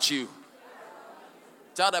about you?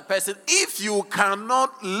 Tell the person, if you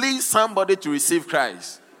cannot lead somebody to receive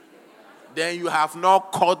Christ, then you have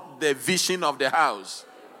not caught the vision of the house.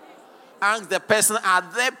 Ask the person, are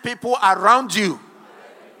there people around you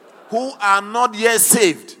who are not yet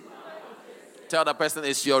saved? Tell the person,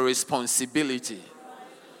 it's your responsibility.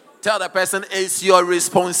 Tell the person, it's your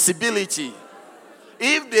responsibility.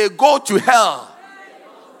 If they go to hell,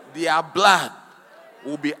 their blood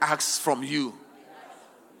will be asked from you.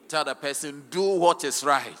 Tell the person, do what is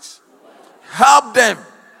right. Help them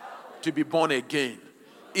to be born again.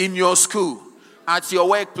 In your school, at your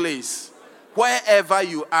workplace, wherever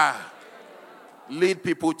you are, lead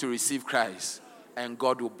people to receive Christ, and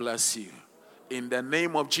God will bless you. In the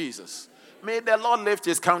name of Jesus, may the Lord lift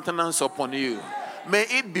his countenance upon you. May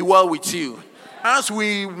it be well with you. As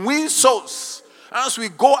we win souls, as we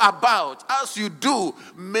go about, as you do,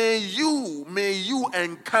 may you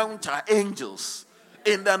encounter angels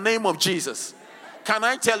in the name of Jesus. Can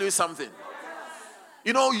I tell you something?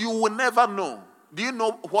 You know, you will never know. Do you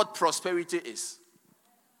know what prosperity is?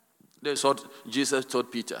 That's what Jesus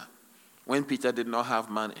told Peter. When Peter did not have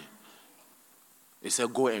money, he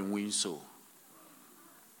said, go and win soul.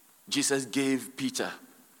 Jesus gave Peter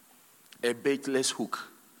a baitless hook.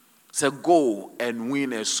 He said, go and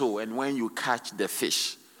win a soul. And when you catch the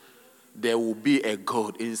fish, there will be a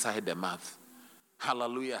gold inside the mouth.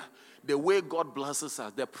 Hallelujah. The way God blesses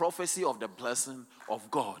us, the prophecy of the blessing of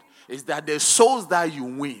God is that the souls that you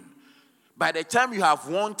win, by the time you have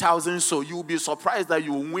 1,000 souls, you will be surprised that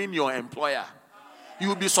you will win your employer. You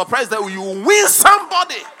will be surprised that you will win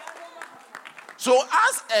somebody. So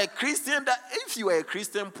as a Christian, that if you are a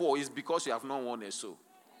Christian poor, it's because you have not won a soul.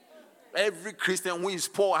 Every Christian who is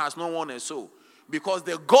poor has not won a soul. Because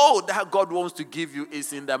the gold that God wants to give you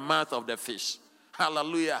is in the mouth of the fish.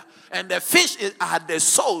 Hallelujah. And the fish are the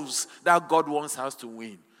souls that God wants us to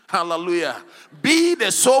win. Hallelujah. Be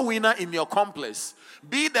the soul winner in your complex.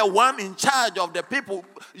 Be the one in charge of the people.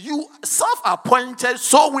 You self-appointed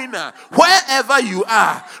soul winner wherever you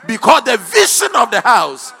are. Because the vision of the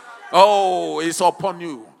house, is upon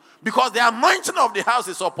you. Because the anointing of the house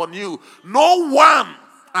is upon you. No one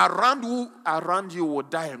around you will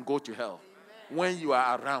die and go to hell when you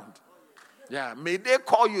are around. Yeah, may they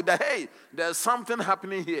call you that, hey, there's something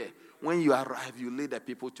happening here. When you arrive, you lead the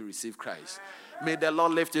people to receive Christ. May the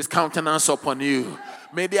Lord lift his countenance upon you.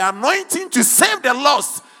 May the anointing to save the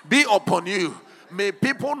lost be upon you. May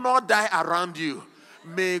people not die around you.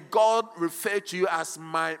 May God refer to you as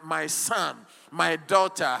my son, my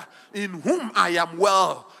daughter, in whom I am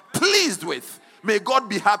well pleased with. May God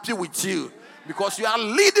be happy with you because you are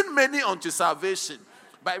leading many unto salvation.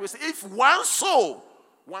 Bible says, if one soul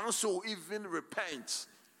even repents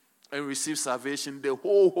and receive salvation, the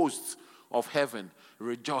whole host of heaven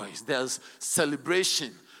rejoice. There's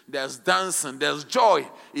celebration, there's dancing, there's joy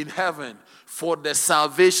in heaven for the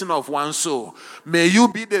salvation of one soul. May you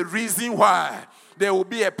be the reason why there will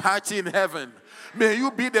be a party in heaven. May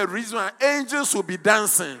you be the reason why angels will be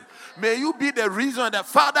dancing. May you be the reason that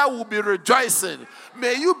Father will be rejoicing.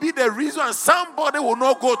 May you be the reason somebody will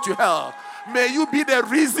not go to hell. May you be the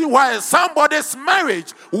reason why somebody's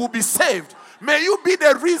marriage will be saved. May you be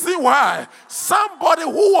the reason why somebody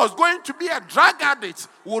who was going to be a drug addict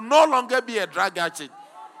will no longer be a drug addict.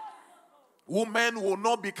 Women will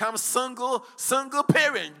not become single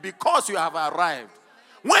parent because you have arrived.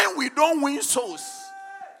 When we don't win souls,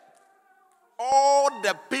 all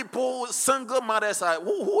the people, single mothers, are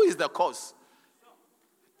who is the cause?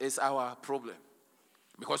 It's our problem.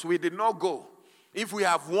 Because we did not go. If we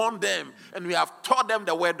have won them and we have taught them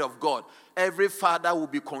the word of God, every father will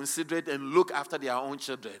be considerate and look after their own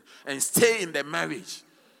children and stay in the marriage.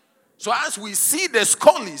 So as we see the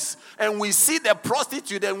scholars and we see the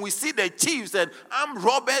prostitute and we see the thieves and armed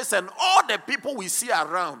robbers and all the people we see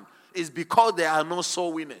around, it's because there are no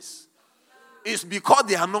soul winners. It's because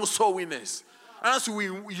there are no soul winners. As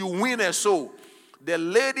you win a soul, the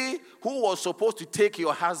lady who was supposed to take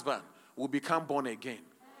your husband will become born again.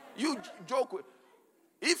 You joke with.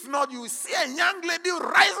 If not, you see a young lady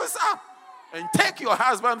rises up and take your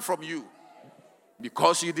husband from you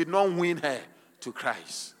because you did not win her to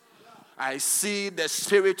Christ. I see the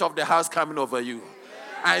spirit of the house coming over you.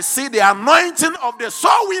 I see the anointing of the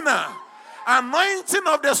soul winner. Anointing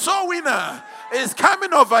of the soul winner is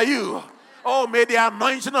coming over you. Oh, may the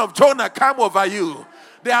anointing of Jonah come over you.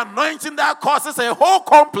 The anointing that causes a whole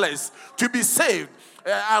complex to be saved.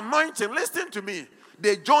 Anointing, listen to me.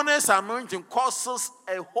 The Jonah's anointing causes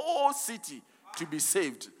a whole city to be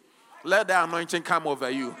saved. Let the anointing come over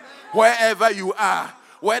you. Wherever you are,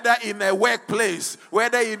 whether in a workplace,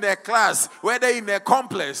 whether in a class, whether in a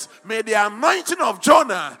complex, may the anointing of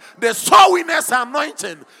Jonah, the soul winner's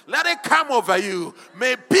anointing, let it come over you.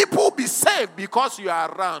 May people be saved because you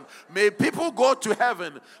are around. May people go to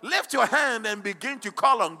heaven. Lift your hand and begin to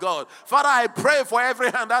call on God. Father, I pray for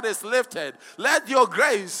every hand that is lifted. Let your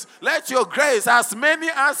grace, as many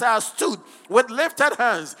as are stood with lifted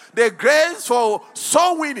hands, the grace for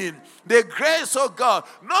soul winning, the grace, oh God,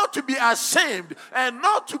 not to be ashamed and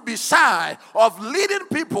not to be shy of leading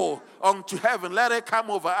people unto heaven. Let it come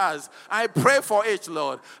over us. I pray for it,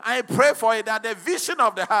 Lord. I pray for it that the vision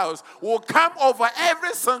of the house will come over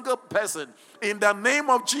every single person. In the name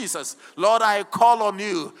of Jesus, Lord, I call on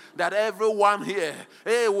you that everyone here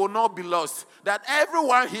will not be lost. That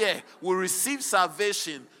everyone here will receive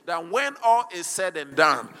salvation. That when all is said and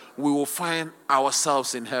done, we will find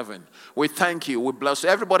ourselves in heaven. We thank you. We bless you.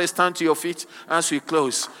 Everybody stand to your feet as we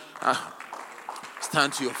close.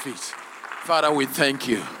 Stand to your feet. Father, we thank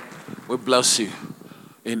you. We bless you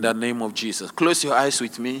in the name of Jesus. Close your eyes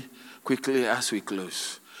with me quickly as we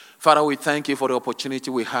close. Father, we thank you for the opportunity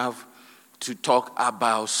we have to talk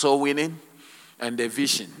about soul winning and the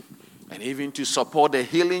vision, and even to support the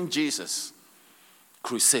Healing Jesus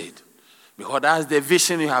crusade. Because that's the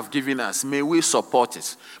vision you have given us. May we support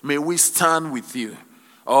it. May we stand with you.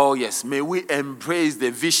 Oh yes, may we embrace the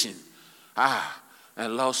vision.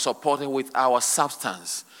 And Lord, support it with our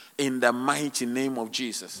substance in the mighty name of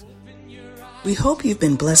Jesus. We hope you've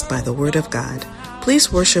been blessed by the Word of God.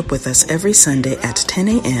 Please worship with us every Sunday at 10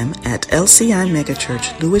 a.m. at LCI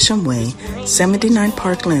Megachurch, Lewisham Way, 79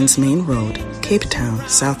 Parklands Main Road, Cape Town,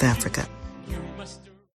 South Africa.